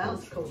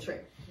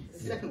Coltrane, the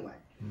second wife.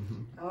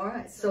 Mm-hmm. All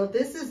right, so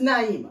this is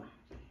Naima.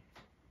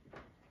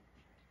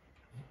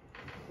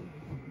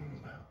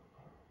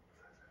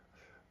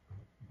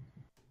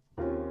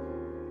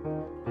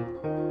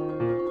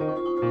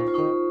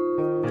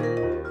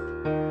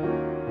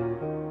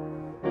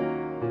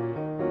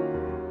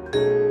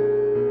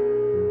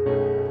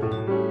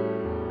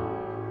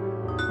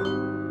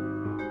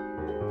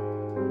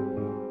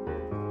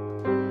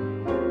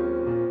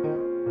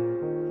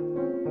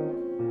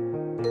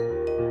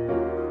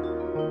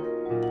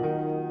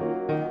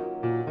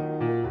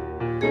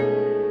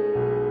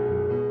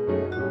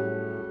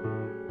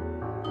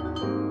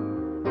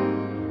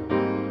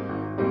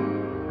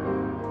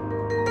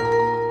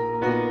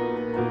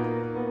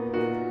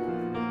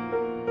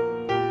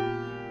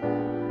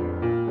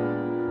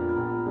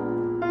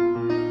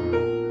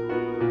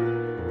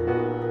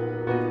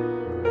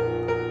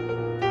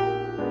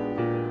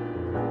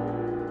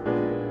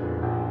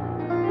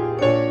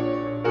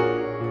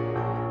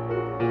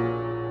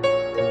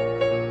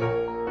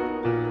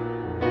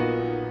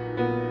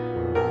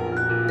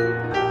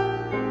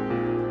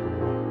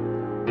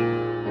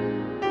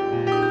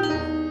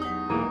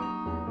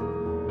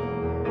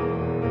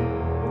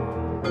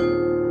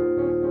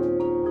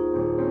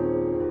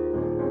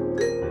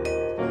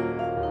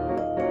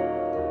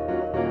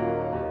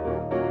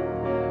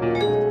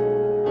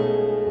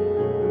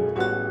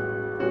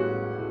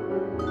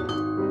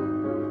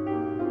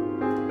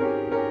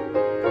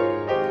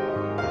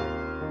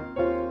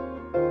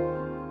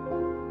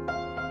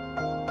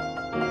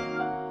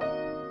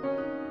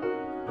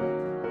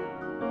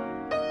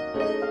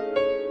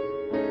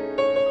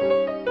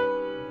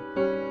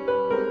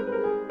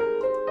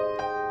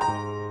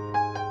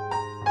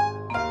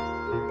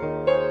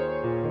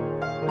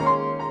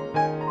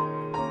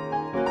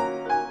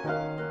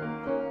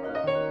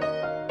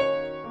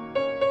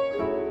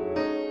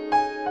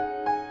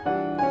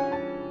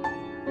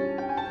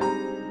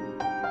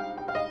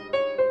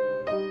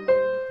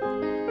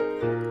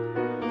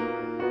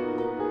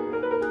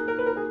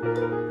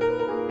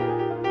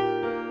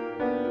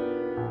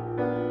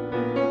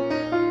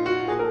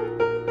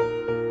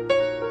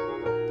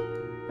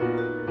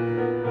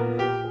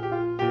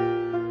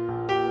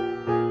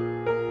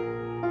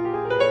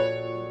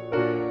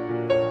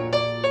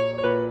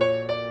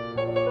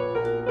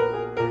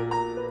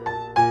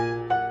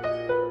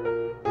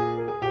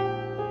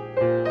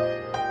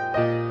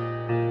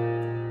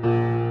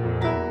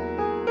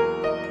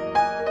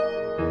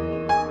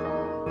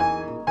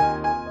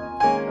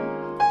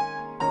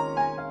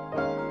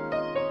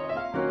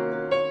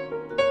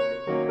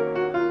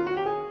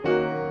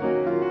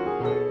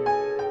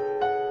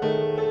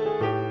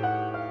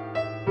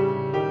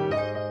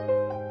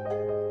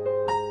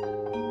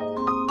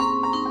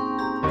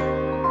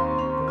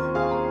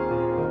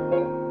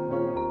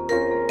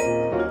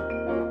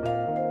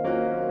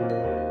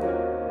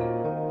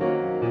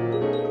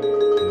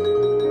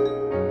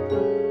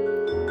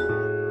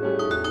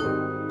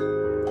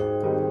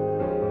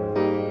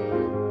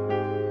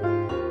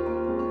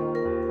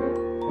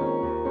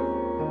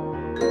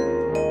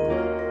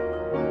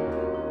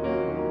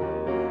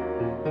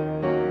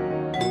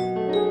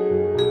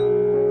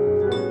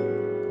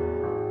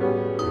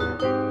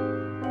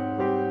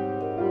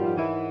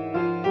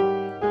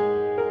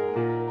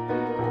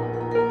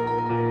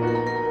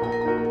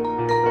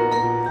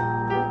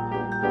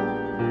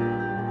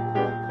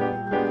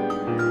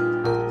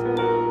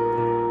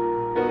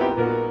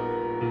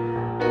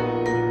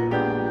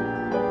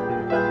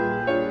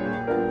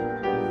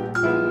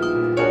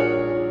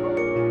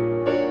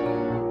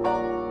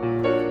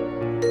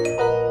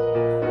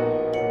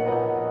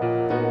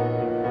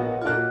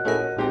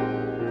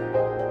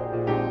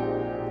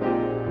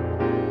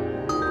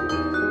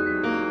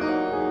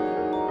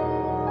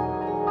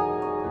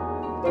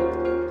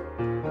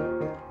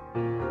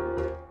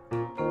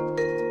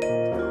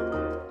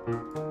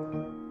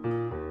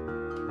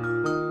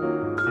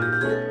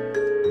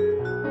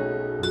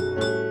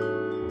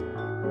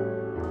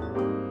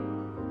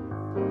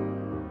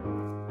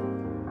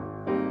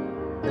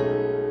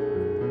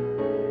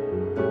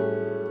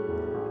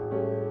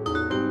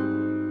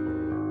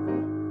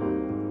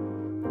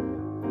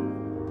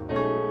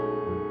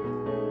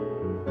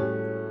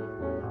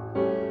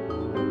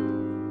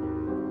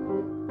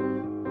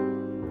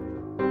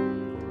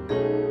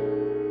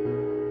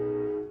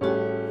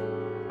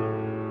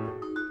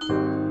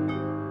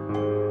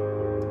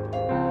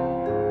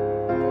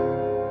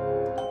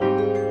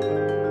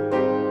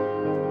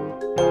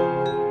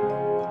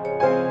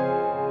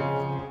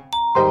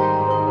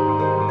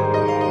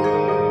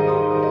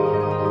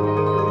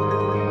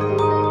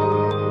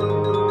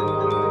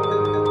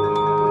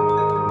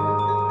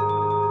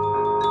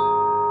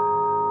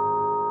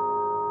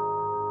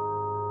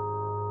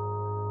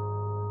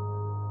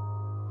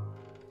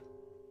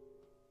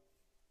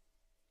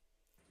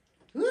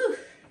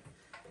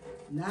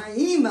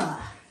 Naima.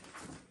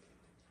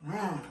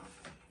 Wow.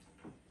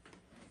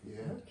 Yeah.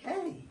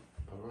 Okay.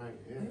 All right.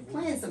 Yeah.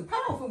 We're playing some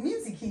powerful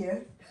music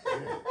here.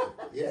 Yeah.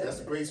 Yeah, that's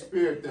a great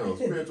spirit though,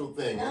 spiritual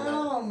thing.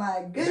 Oh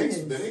my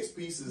goodness. The next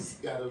piece has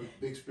got a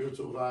big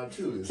spiritual vibe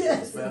too.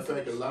 Yes. As a matter of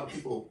fact, a lot of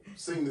people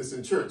sing this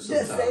in church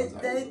Yes, sometimes.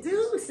 they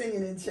do sing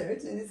it in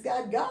church, and it's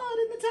got God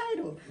in the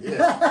title.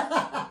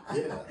 Yeah.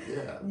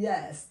 Yeah.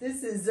 Yes,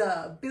 this is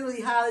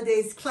Billie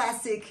Holiday's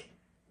classic,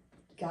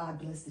 God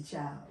Bless the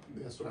Child.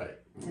 That's right.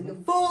 Mm-hmm. And the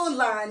full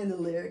line in the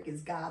lyric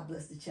is God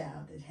Bless the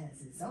Child that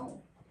has his own.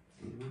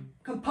 Mm-hmm.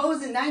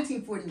 Composed in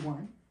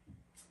 1941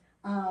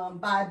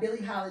 by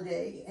Billie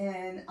Holiday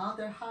and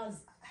Arthur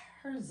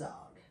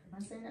Herzog. Am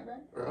I saying that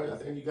right? All right, I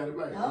think you got it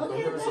right.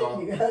 Okay,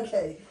 thank you.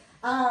 Okay.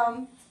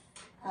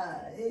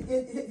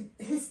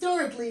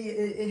 Historically,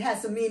 it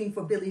has some meaning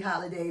for Billie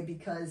Holiday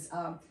because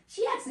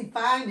she actually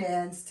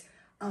financed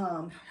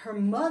her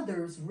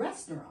mother's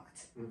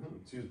restaurant. Mm-hmm.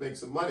 She was making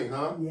some money,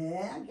 huh?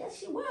 Yeah, I guess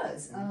she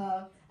was.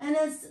 And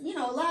as you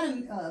know, a lot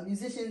of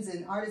musicians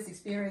and artists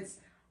experience,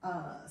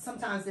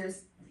 sometimes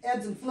there's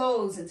ebbs and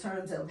flows in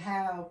terms of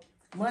how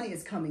money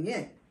is coming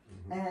in.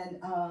 Mm-hmm.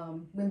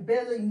 And when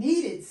Billie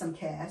needed some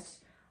cash,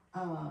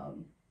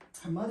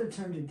 her mother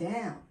turned her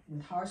down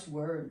with harsh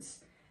words,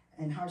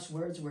 and harsh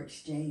words were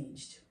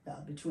exchanged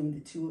between the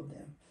two of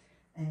them.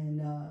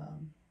 And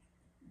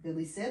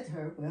Billie said to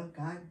her, well,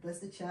 God bless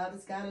the child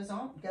that's got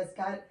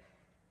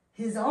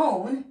his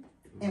own,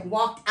 and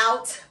walked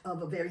out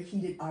of a very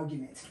heated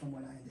argument, from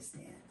what I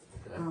understand.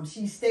 Okay.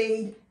 She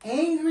stayed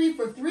angry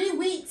for 3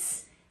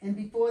 weeks, and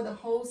before the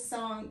whole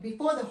song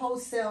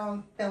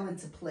fell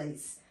into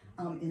place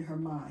in her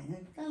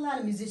mind. And a lot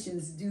of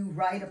musicians do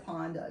write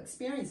upon the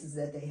experiences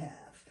that they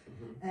have.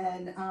 Mm-hmm.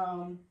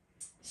 And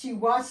she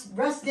rushed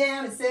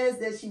down. It says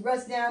that she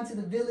rushed down to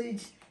the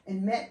village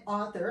and met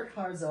Arthur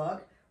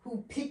Herzog,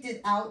 who picked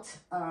it out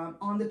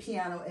on the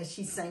piano as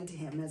she sang to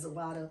him, as a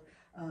lot of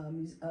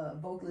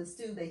vocalists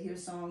do. They hear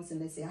songs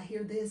and they say, I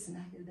hear this and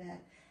I hear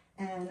that.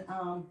 And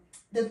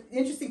the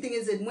interesting thing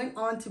is it went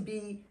on to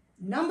be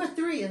number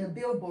 3 in the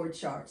Billboard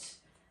charts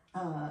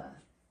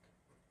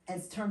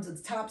in terms of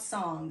the top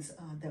songs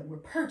that were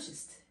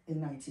purchased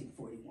in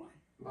 1941.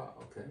 Wow,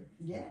 okay.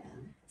 Yeah.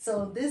 Mm-hmm.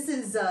 So this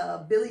is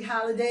Billie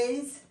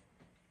Holiday's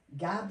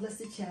God Bless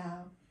the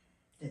Child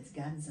That's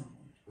Got His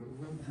Own.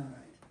 Mm-hmm. All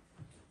right.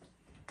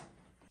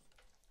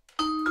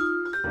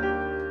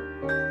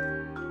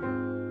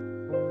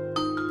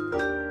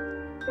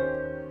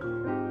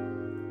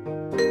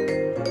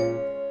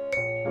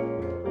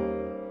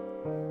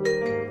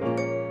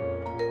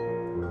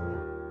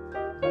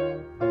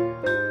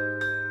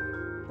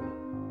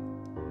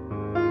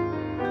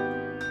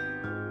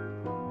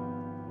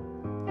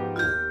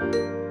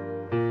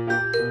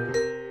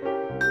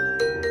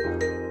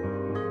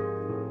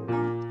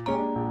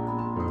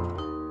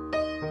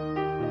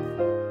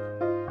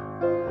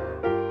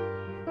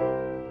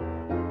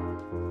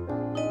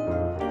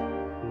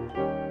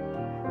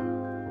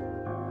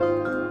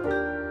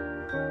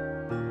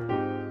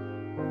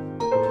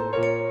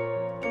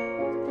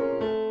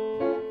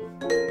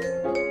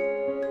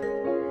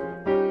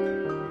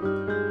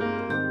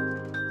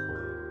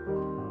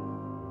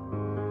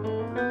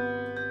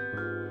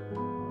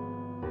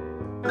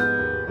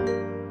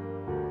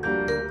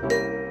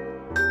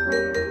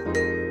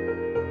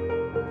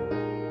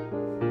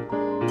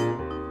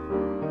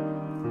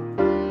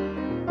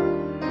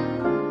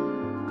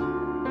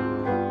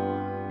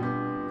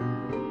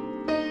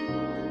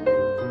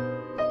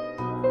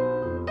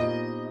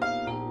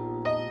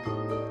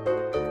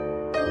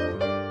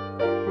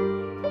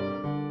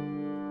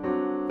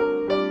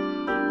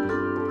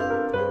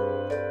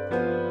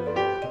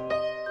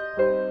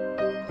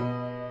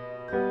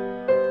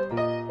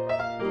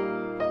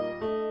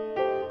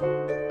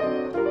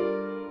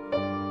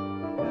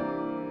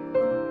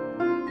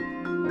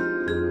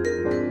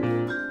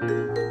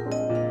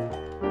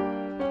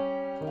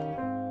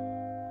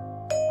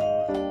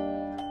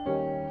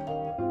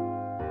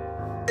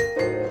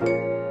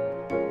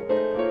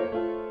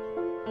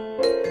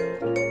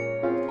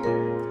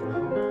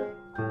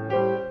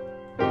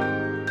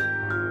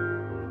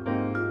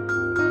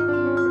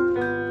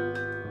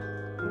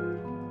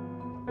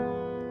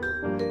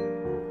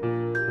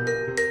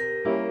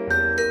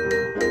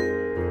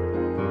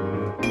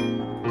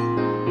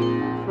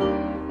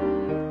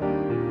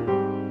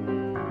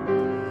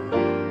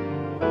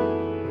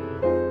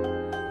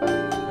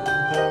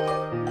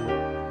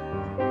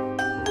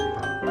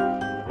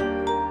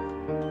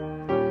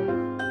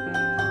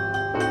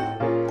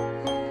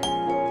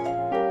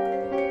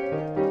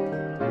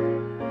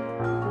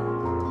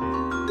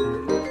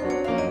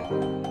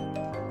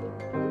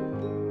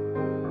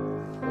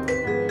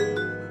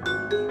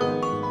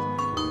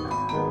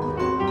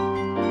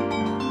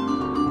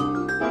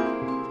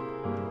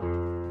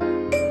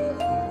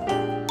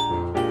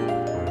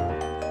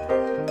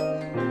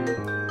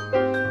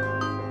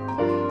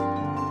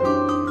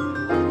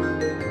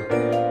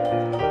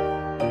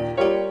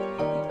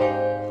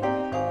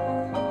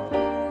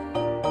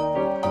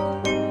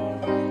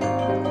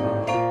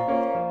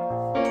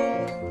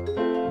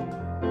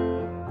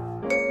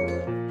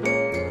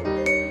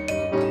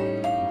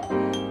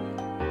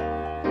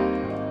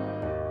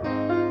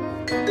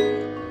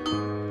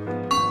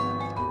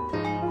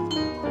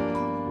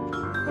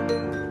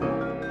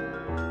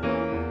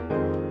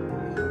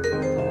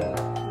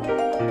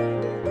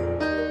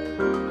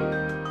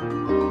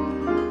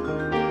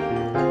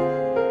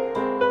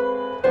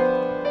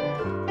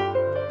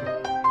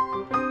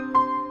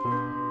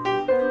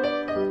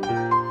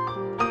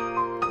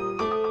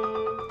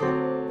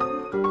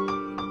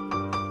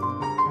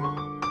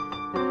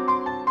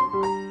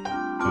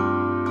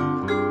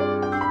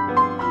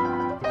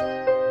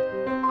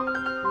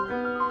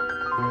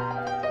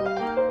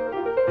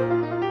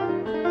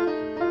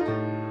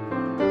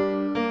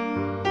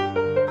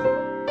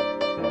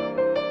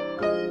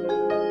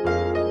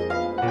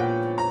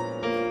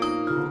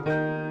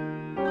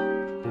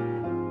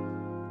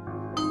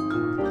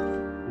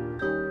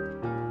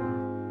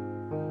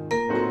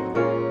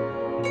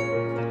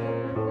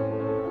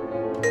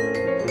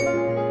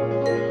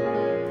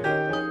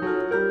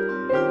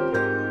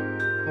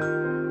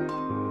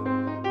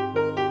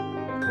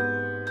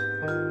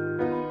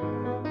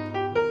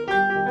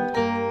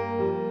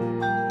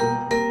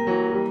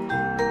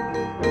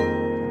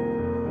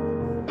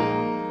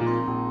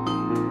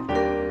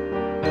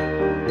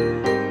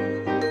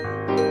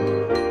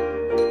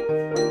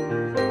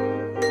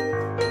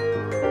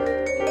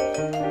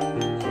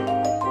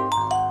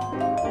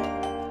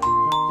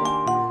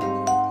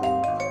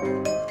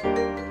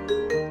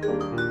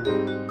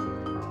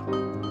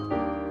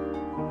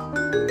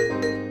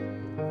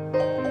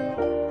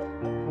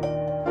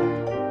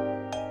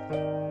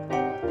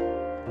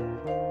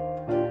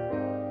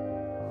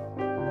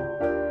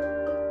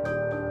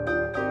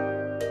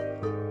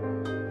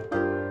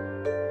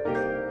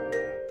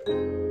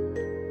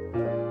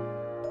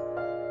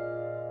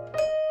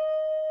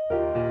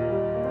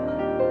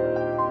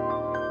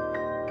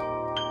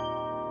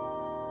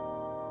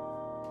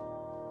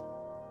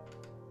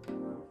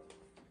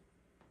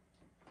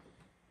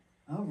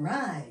 All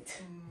right.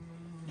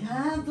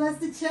 God bless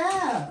the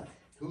child.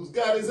 Who's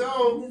got his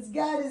own? Who's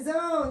got his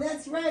own.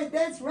 That's right.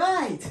 That's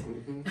right.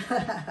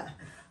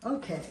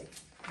 Okay.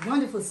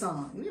 Wonderful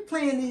song. We're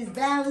playing these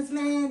ballads,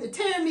 man. They're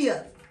tearing me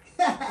up.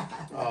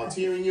 Oh,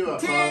 tearing you up.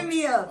 Tearing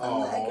me up.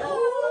 I'm like,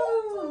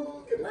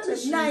 oh, what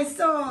a nice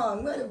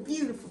song. What a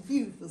beautiful,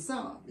 beautiful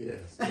song.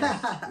 Yes.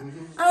 Yes.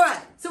 All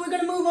right. So we're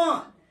going to move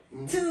on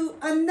to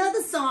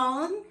another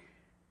song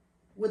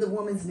with a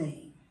woman's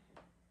name.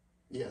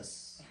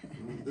 Yes.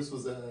 This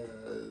was a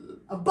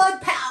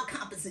Bud Powell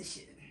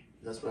composition.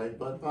 That's right,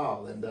 Bud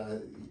Powell. And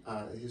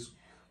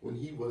when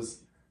he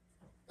was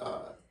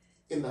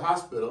in the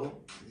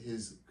hospital,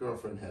 his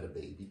girlfriend had a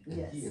baby, and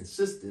yes. he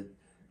insisted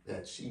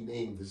that she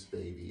name this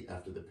baby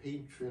after the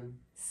patron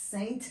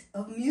saint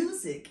of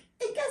music.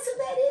 And guess who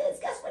that is?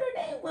 Guess what her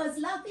name was,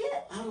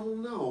 Lafayette? I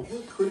don't know.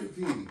 What could it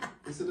be?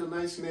 Is it a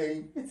nice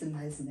name? It's a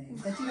nice name,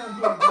 but you don't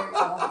hear it very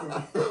often.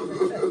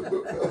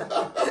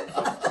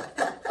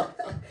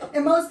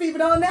 And most people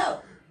don't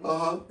know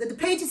that the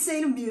patron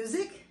saint of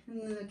music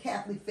in the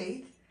Catholic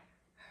faith,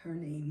 her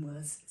name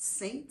was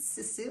Saint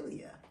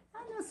Cecilia. I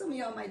know some of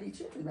y'all might be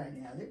tripping right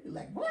now. They'd be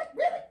like, what?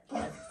 Really?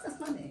 Yes, that's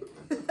my name.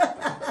 And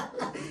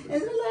they're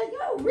like,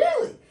 oh,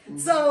 really?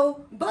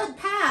 So Bud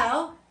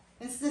Powell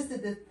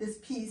insisted that this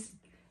piece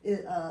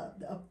is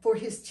for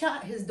his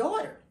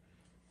daughter,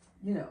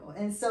 you know.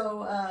 And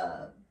so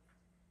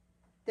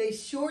they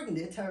shortened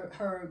it to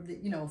her,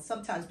 you know,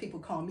 sometimes people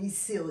call me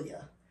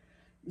Celia,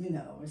 you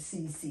know, or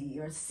CC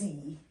or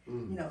C,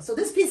 you know. So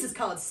this piece is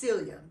called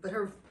Celia, but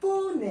her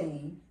full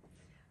name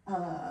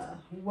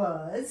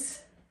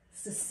was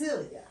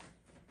Cecilia.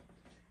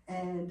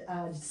 And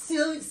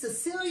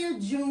Cecilia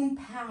June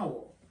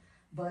Powell,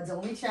 Bud's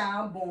only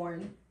child,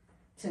 born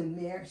to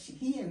Mary.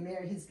 He and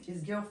Mary,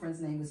 his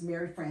girlfriend's name was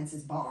Mary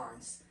Frances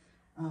Barnes.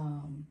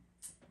 And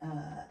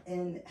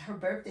her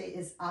birthday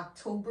is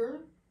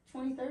October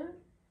 23rd?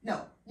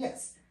 No,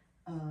 yes.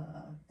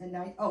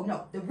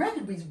 The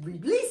record was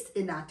released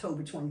in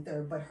October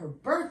 23rd, but her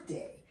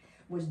birthday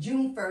was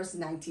June 1st,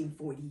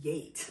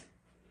 1948.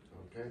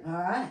 Okay. All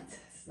right.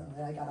 So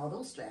I got all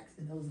those tracks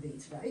and those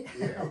dates, right?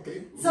 Yeah,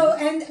 okay. So,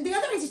 and the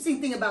other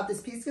interesting thing about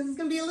this piece, because it's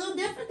going to be a little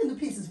different than the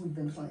pieces we've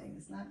been playing.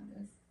 It's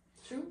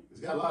true. It's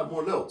got a lot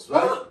more notes,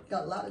 right?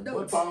 Got a lot of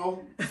notes. Bud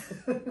Powell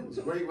was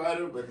a great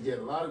writer, but he had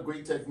a lot of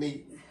great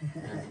technique.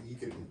 And he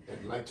could,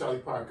 and like Charlie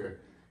Parker,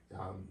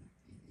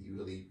 he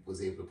really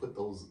was able to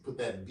put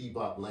that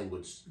bebop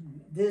language.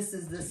 This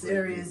is the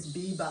serious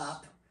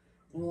bebop.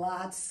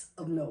 Lots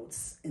of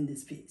notes in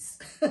this piece.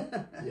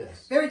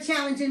 Yes. Very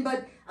challenging,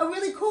 but a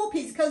really cool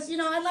piece because, you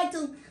know, I like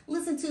to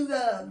listen to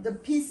the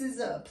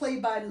pieces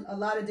played by a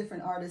lot of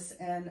different artists.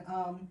 And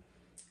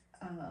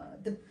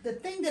the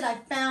thing that I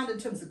found in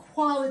terms of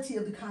quality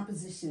of the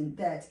composition,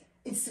 that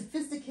it's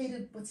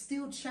sophisticated but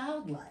still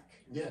childlike.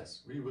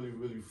 Yes, really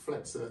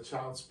reflects a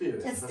child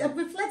spirit. It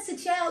reflects a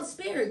child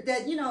spirit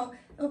that, you know,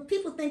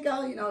 people think,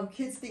 oh, you know,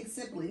 kids think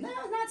simply. No,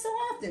 not so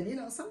often. You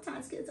know,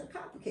 sometimes kids are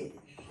complicated.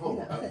 Oh, you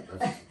know?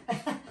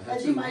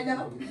 as you might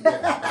know.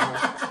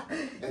 Yeah,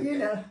 and, You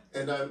know.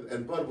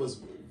 And Bud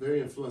was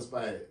very influenced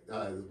by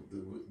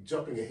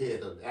jumping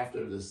ahead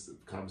after this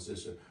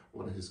composition.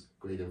 One of his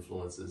great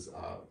influences is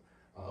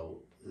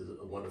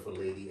a wonderful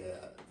lady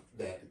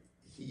that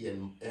he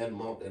and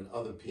Monk and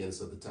other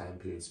pianists of the time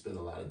period spent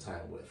a lot of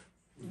time with.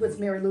 Was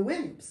Mary Lou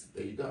Williams.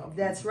 There you go.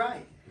 That's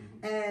right.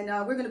 And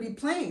we're going to be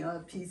playing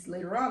a piece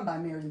later on by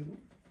Mary Lou.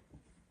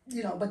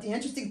 You know, but the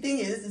interesting thing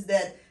is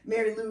that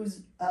Mary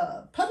Lou's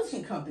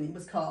publishing company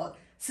was called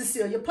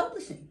Cecilia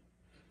Publishing.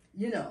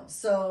 You know,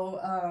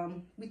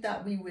 so we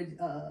thought we would...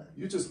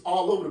 You're just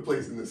all over the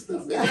place in this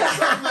stuff. Yeah.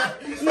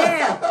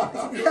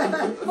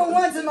 For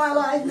once in my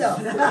life, no.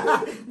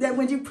 That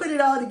when you put it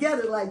all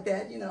together like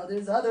that, you know,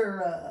 there's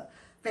other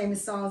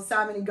famous songs.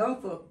 Simon and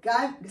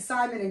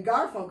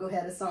Garfunkel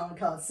had a song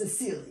called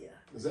Cecilia.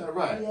 Is that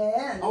right?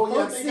 Yeah. Oh,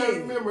 yeah, I think I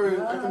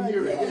remember. I can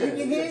hear it. Yeah, Yeah,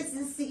 you can hear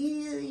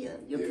Cecilia.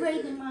 You're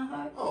breaking my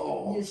heart.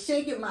 Oh. You're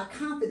shaking my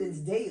confidence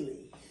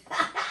daily.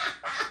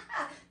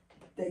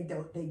 They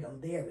go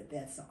there with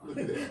that song. Look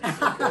at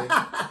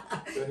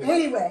that. Okay.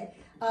 Anyway,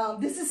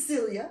 this is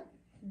Celia,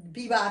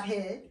 bebop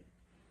head,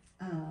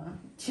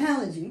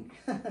 challenging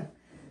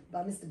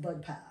by Mr.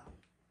 Bud Powell.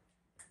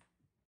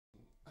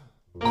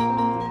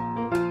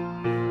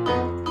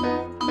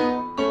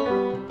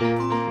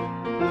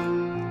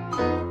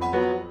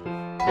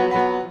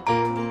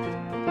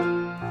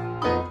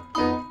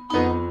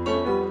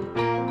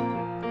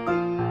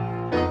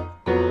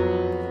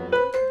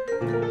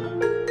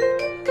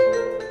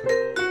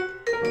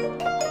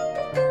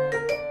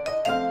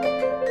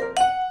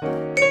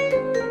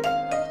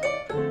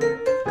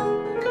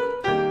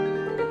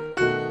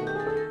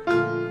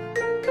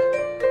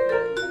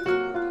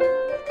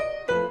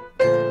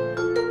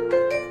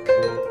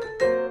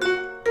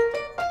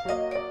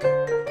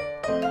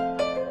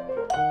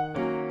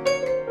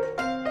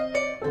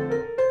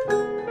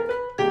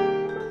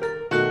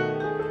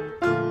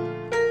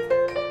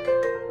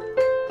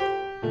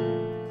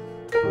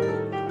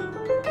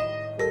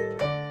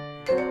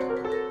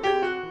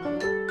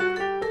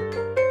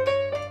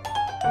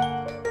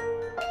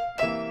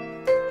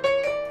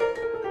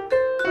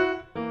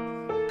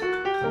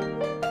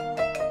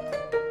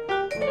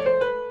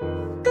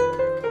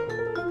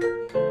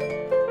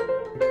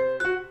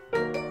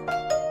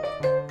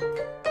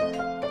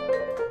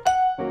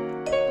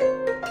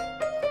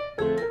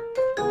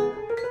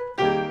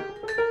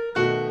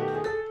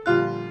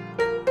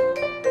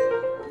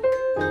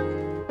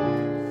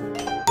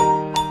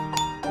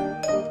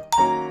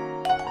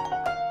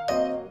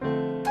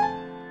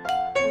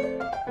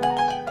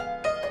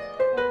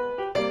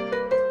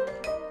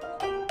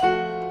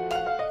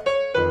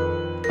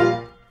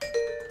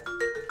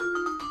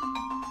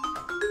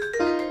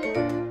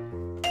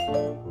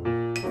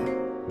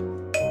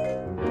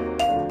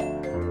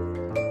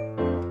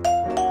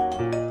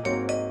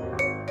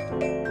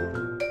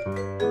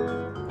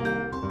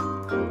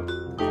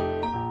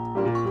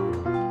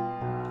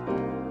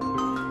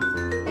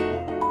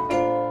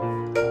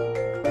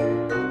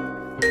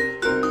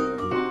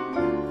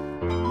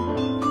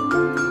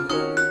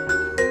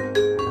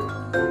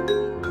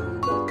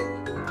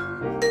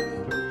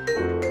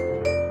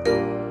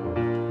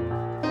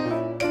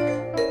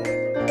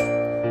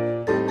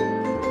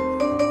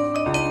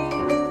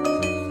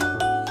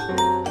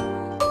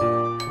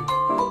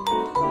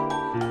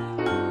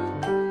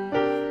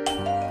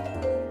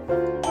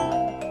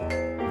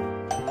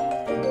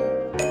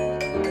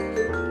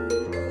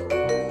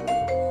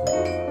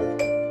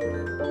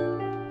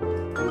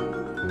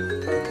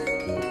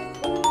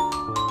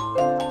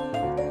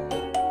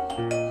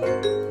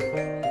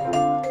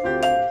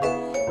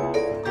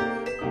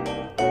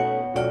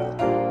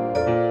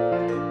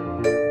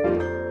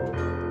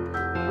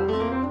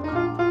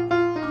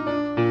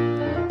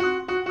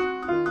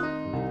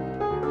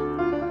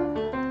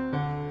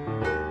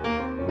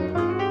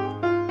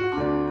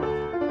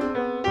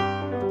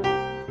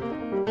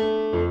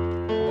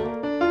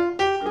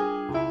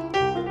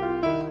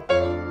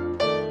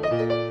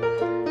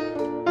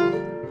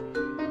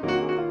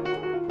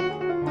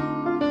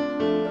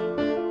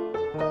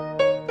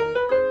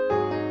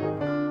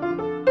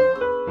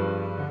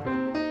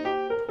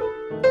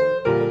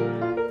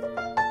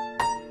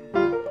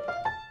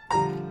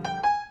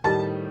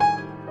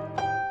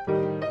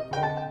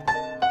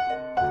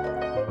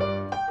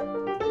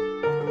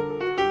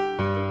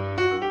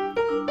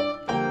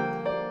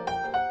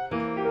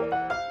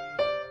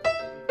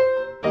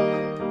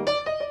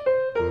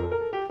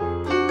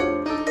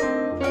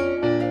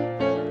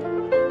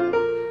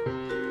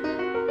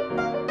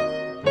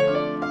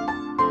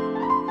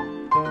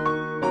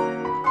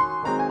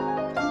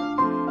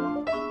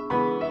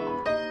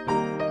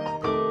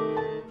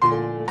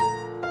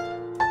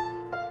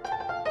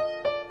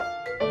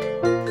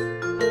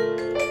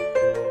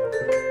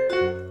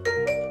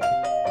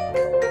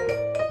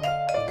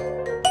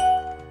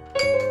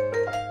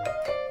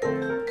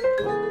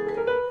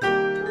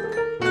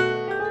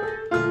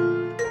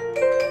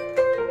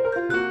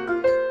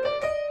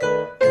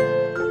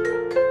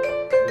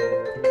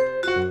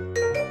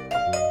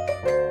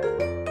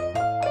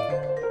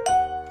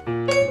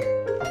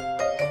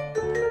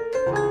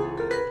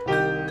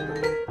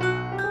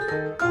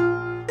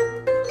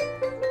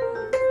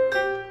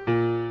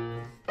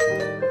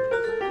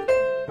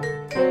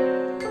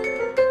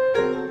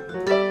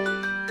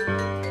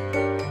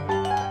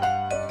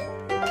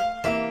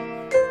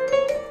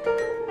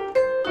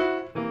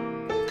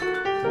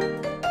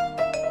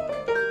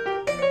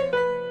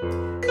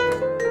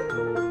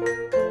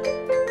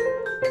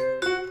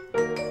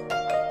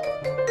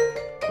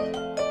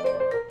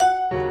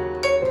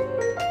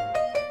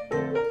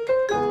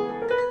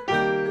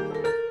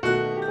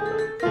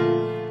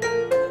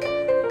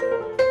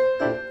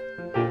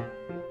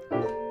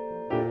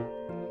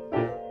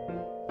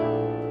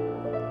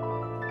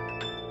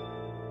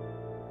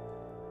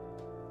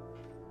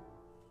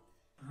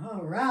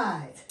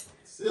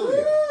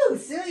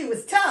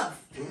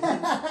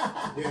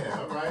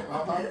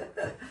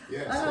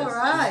 Yes. All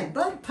right,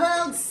 but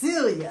proud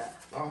Celia.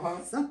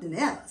 Uh-huh. Something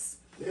else.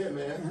 Yeah,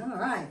 man. All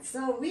right,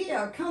 so we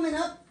are coming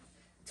up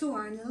to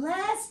our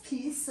last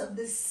piece of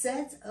this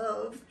set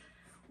of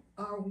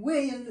our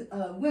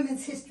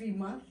Women's History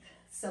Month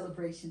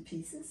celebration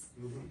pieces.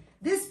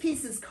 This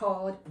piece is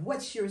called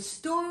 "What's Your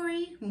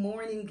Story,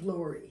 Morning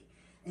Glory,"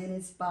 and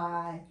it's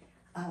by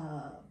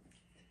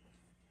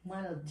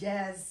one of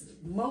jazz's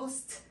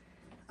most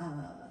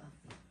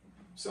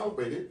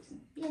Celebrated.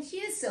 yeah, she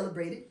is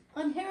celebrated,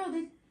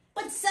 unheralded,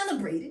 but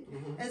celebrated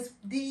as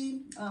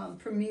the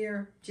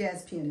premier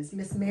jazz pianist,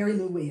 Miss Mary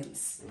Lou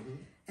Williams.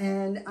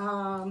 And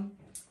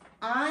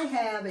I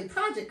have a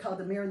project called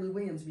the Mary Lou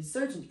Williams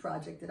Resurgence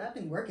Project that I've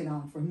been working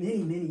on for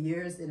many, many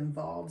years that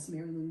involves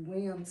Mary Lou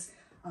Williams,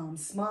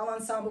 small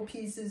ensemble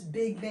pieces,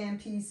 big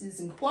band pieces,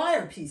 and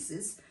choir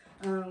pieces.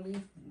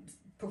 We've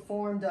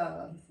performed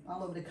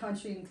all over the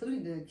country,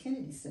 including the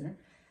Kennedy Center.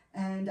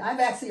 And I've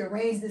actually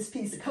arranged this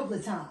piece a couple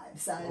of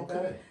times.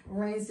 I've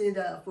arranged it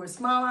for a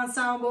small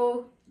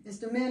ensemble,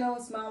 instrumental,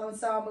 small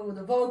ensemble with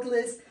a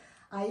vocalist.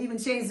 I even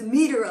changed the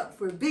meter up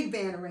for a big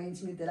band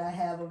arrangement that I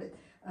have of it.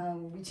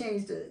 We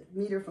changed the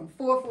meter from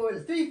 4/4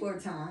 to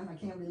 3/4 time. I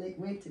can't really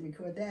wait to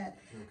record that.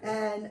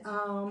 And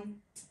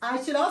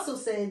I should also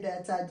say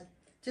that I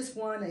just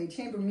won a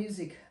Chamber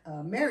Music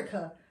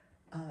America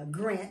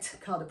grant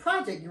called a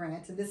Project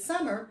Grant. And this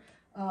summer,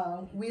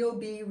 we'll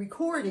be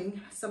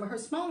recording some of her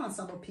small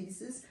ensemble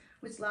pieces,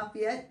 which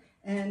Lafayette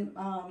and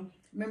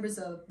members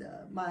of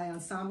my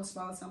ensemble,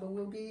 small ensemble,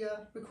 will be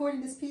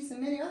recording this piece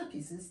and many other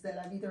pieces that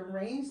I've either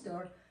arranged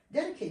or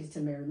dedicated to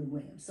Mary Lou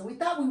Williams. So we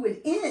thought we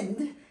would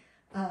end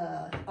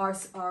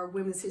our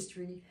Women's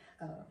History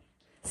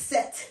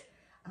set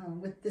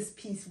with this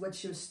piece,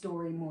 "What's Your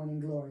Story, Morning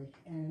Glory?"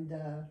 And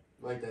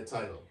like that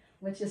title.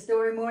 "What's Your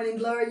Story, Morning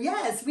Glory?"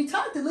 Yes, we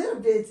talked a little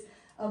bit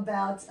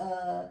about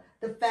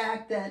the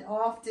fact that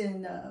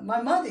often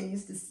my mother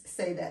used to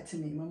say that to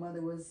me. My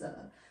mother was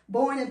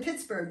born in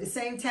Pittsburgh, the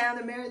same town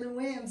that Mary Lou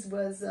Williams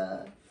was.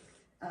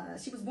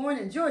 She was born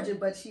in Georgia,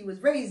 but she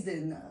was raised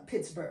in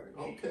Pittsburgh.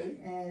 Okay.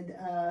 And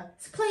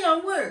it's a play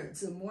on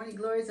words. The morning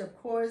glories, of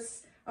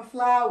course, are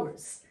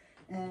flowers.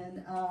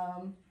 And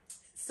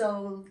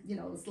so, you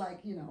know, it's like,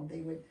 you know,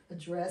 they would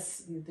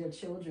address their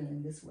children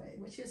in this way.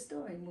 "What's your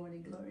story,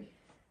 morning glory?"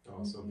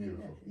 Oh, so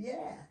beautiful.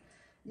 Yeah.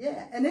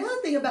 Yeah. And the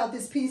other thing about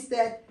this piece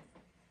that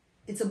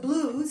it's a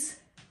blues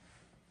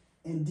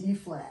in D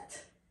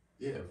flat.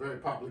 Yeah, very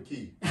popular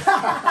key.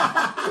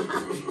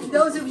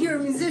 Those of you who are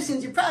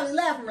musicians, you're probably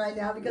laughing right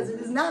now because it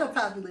is not a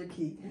popular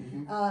key.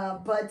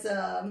 But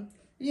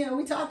you know,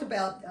 we talked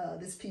about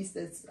this piece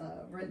that's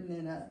written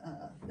in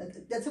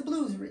that's a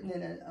blues written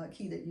in a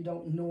key that you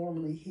don't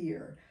normally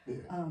hear.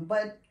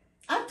 But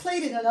I've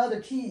played it in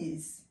other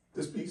keys.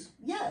 This piece?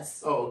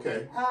 Yes. Oh,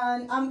 okay.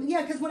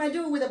 Yeah, because when I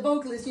do it with a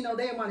vocalist, you know,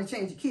 they want to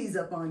change the keys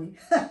up on you.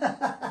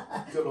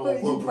 Good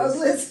old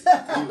vocalists.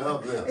 We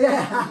love them.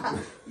 Yeah,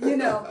 you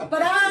know.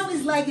 But I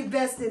always like it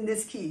best in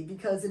this key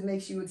because it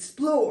makes you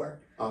explore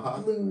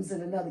blues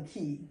in another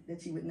key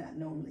that you would not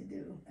normally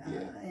do.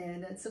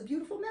 And it's a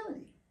beautiful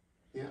melody.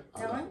 Yeah.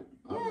 All right.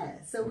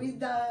 Yeah. So we're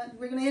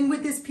going to end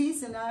with this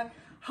piece, and I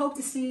hope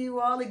to see you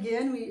all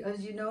again.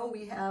 As you know,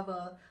 we have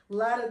a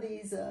lot of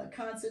these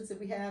concerts that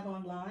we have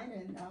online,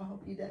 and I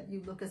hope that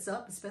you look us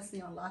up,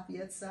 especially on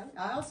Lafayette's site.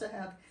 I also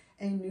have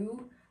a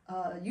new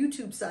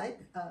YouTube site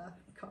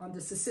called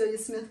the Cecilia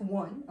Smith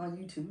 1 on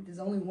YouTube. There's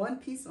only one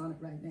piece on it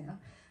right now,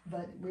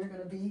 but we're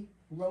going to be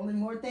rolling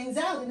more things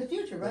out in the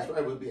future, right? That's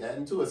right. We'll be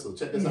adding to it. So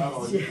check us out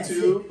on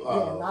YouTube.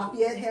 Yeah,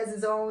 Lafayette has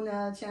his own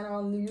channel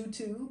on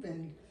YouTube,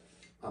 and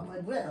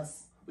what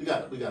else? We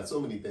got so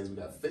many things. We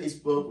got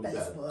Facebook, we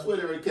got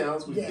Twitter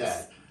accounts, we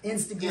got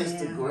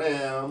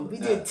Instagram. We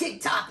did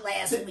TikTok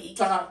last week.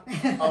 TikTok,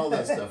 all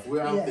that stuff.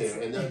 We're out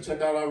there. And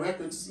check out our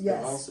records.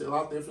 Yes. They're all still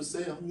out there for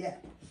sale. Yeah.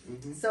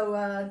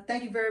 So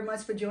thank you very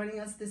much for joining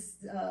us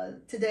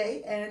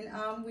today.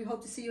 And we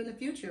hope to see you in the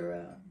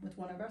future with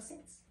one of our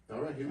sets.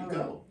 All right, here we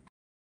go.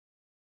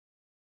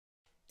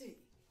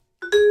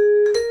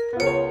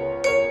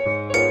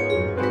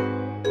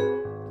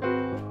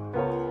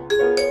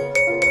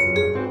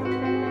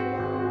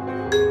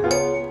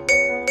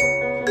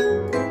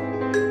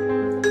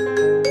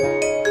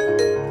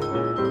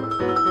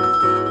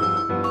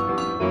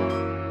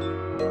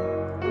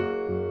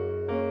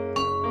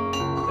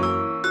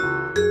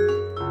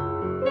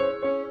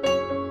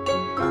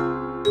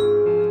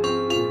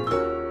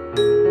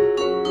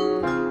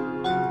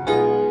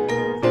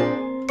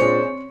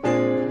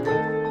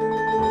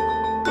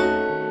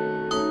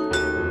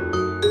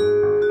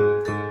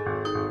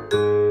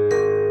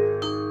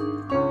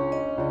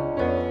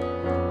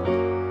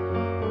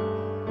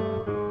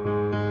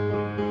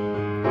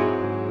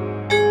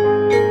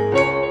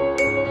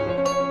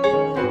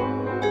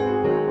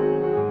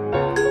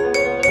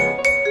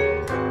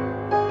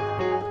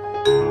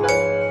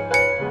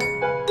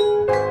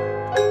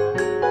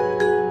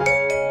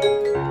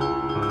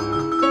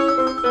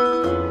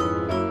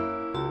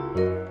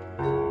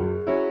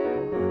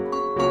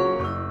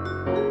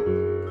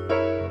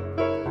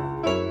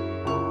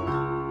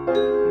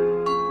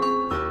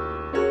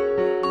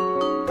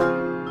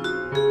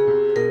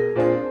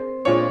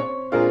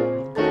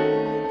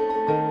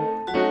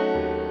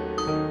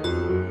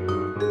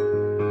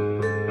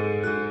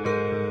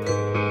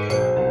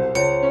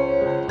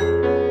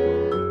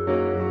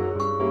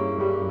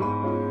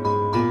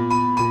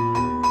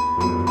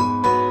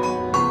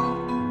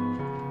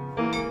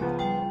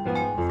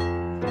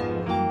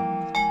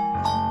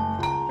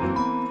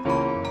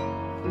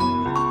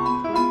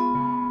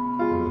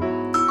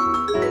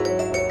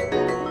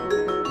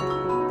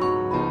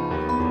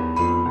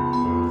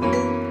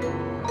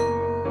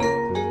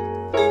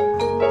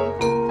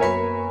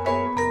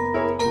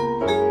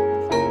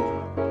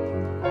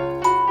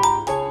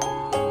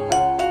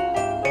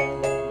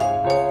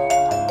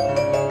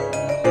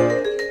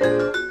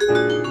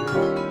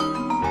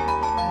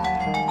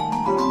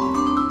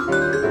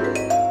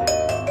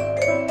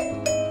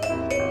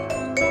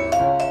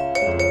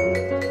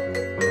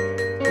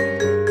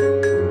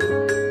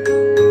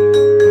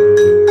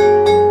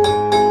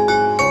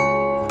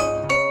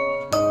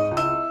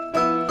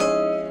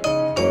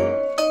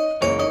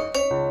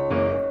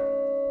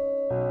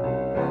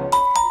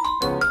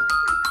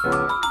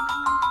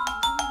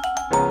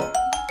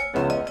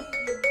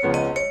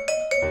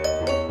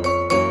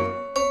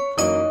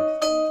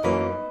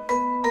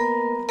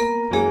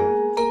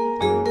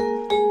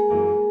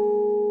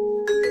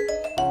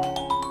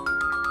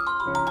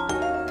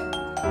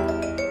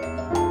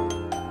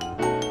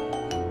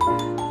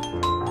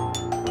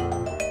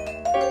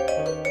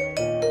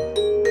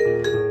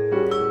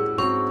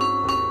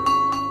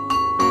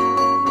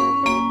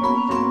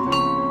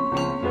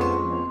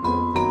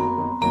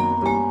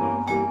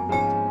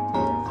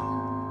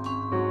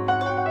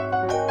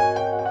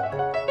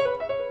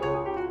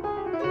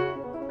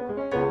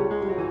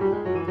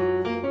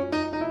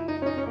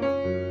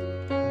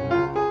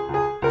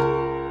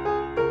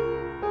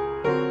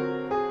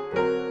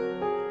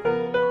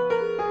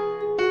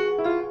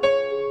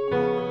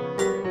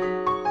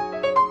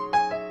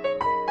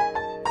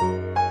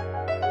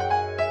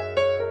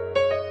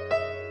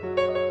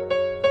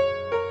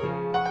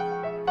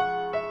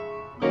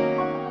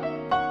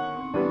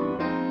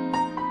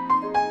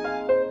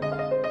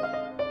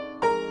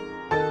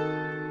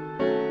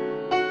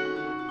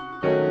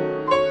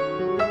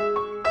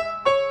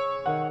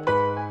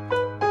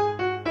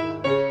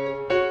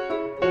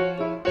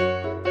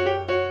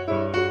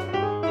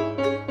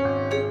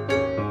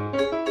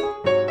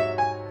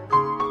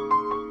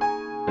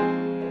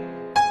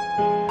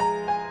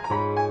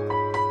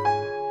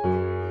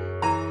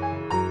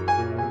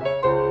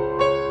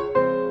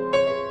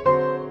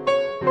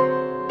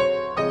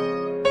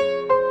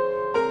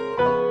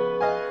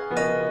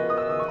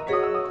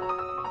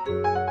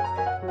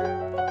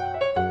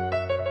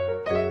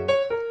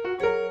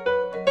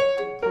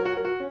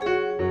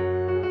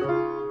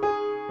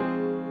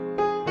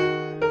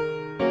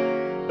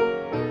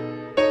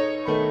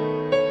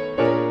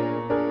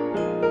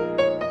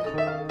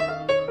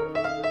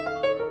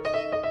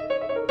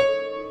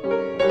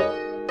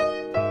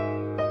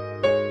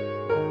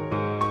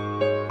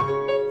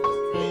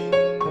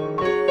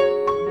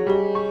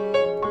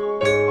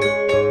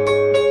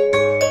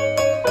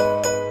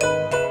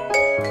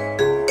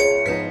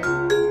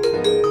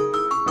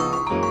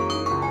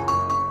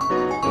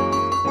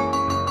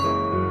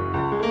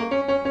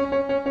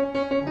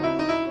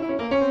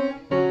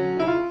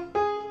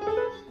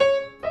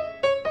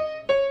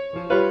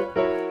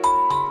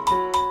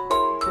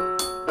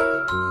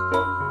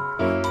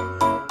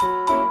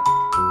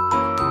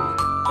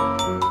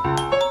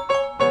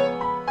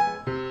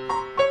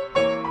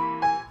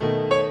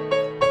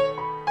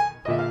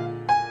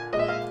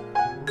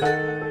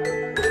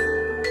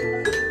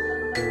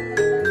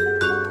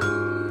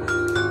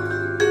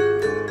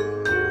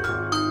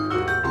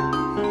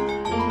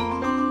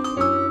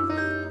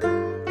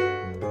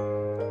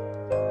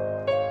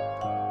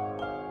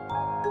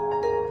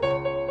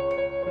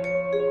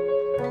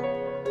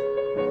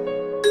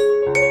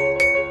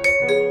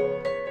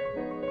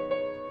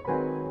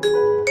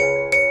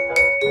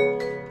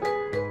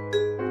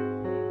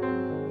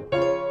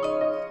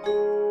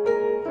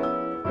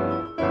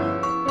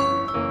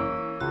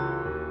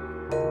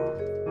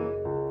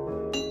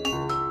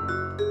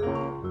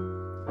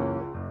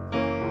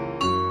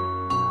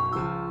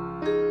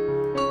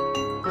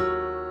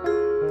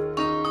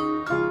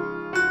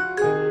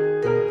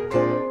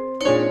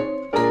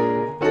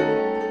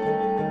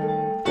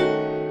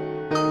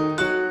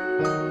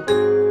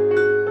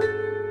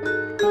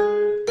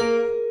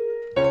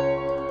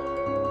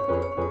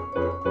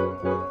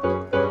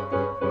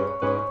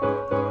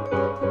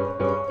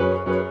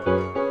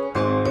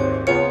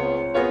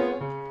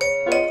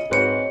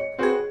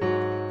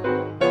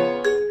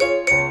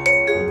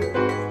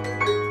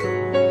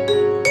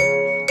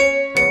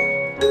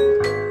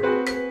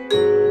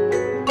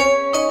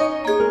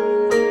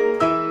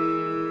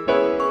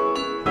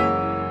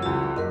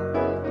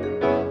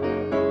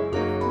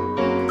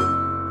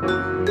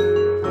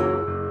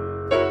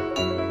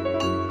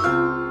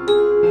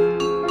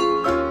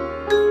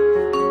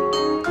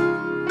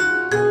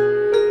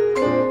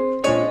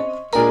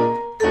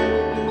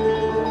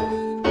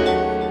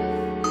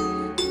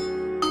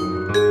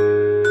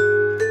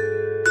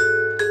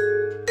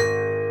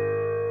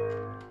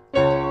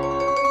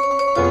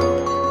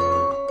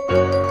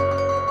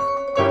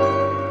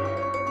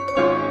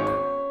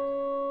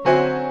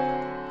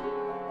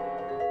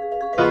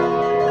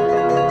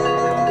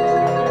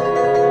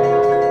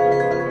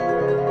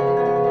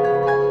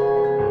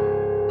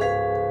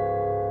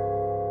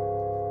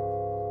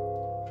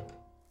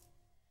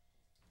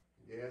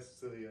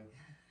 Cecilia.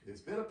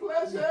 It's been a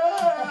pleasure.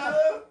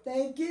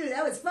 Thank you.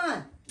 That was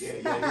fun.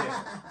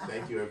 Yeah.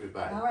 Thank you,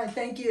 everybody. All right.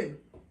 Thank you.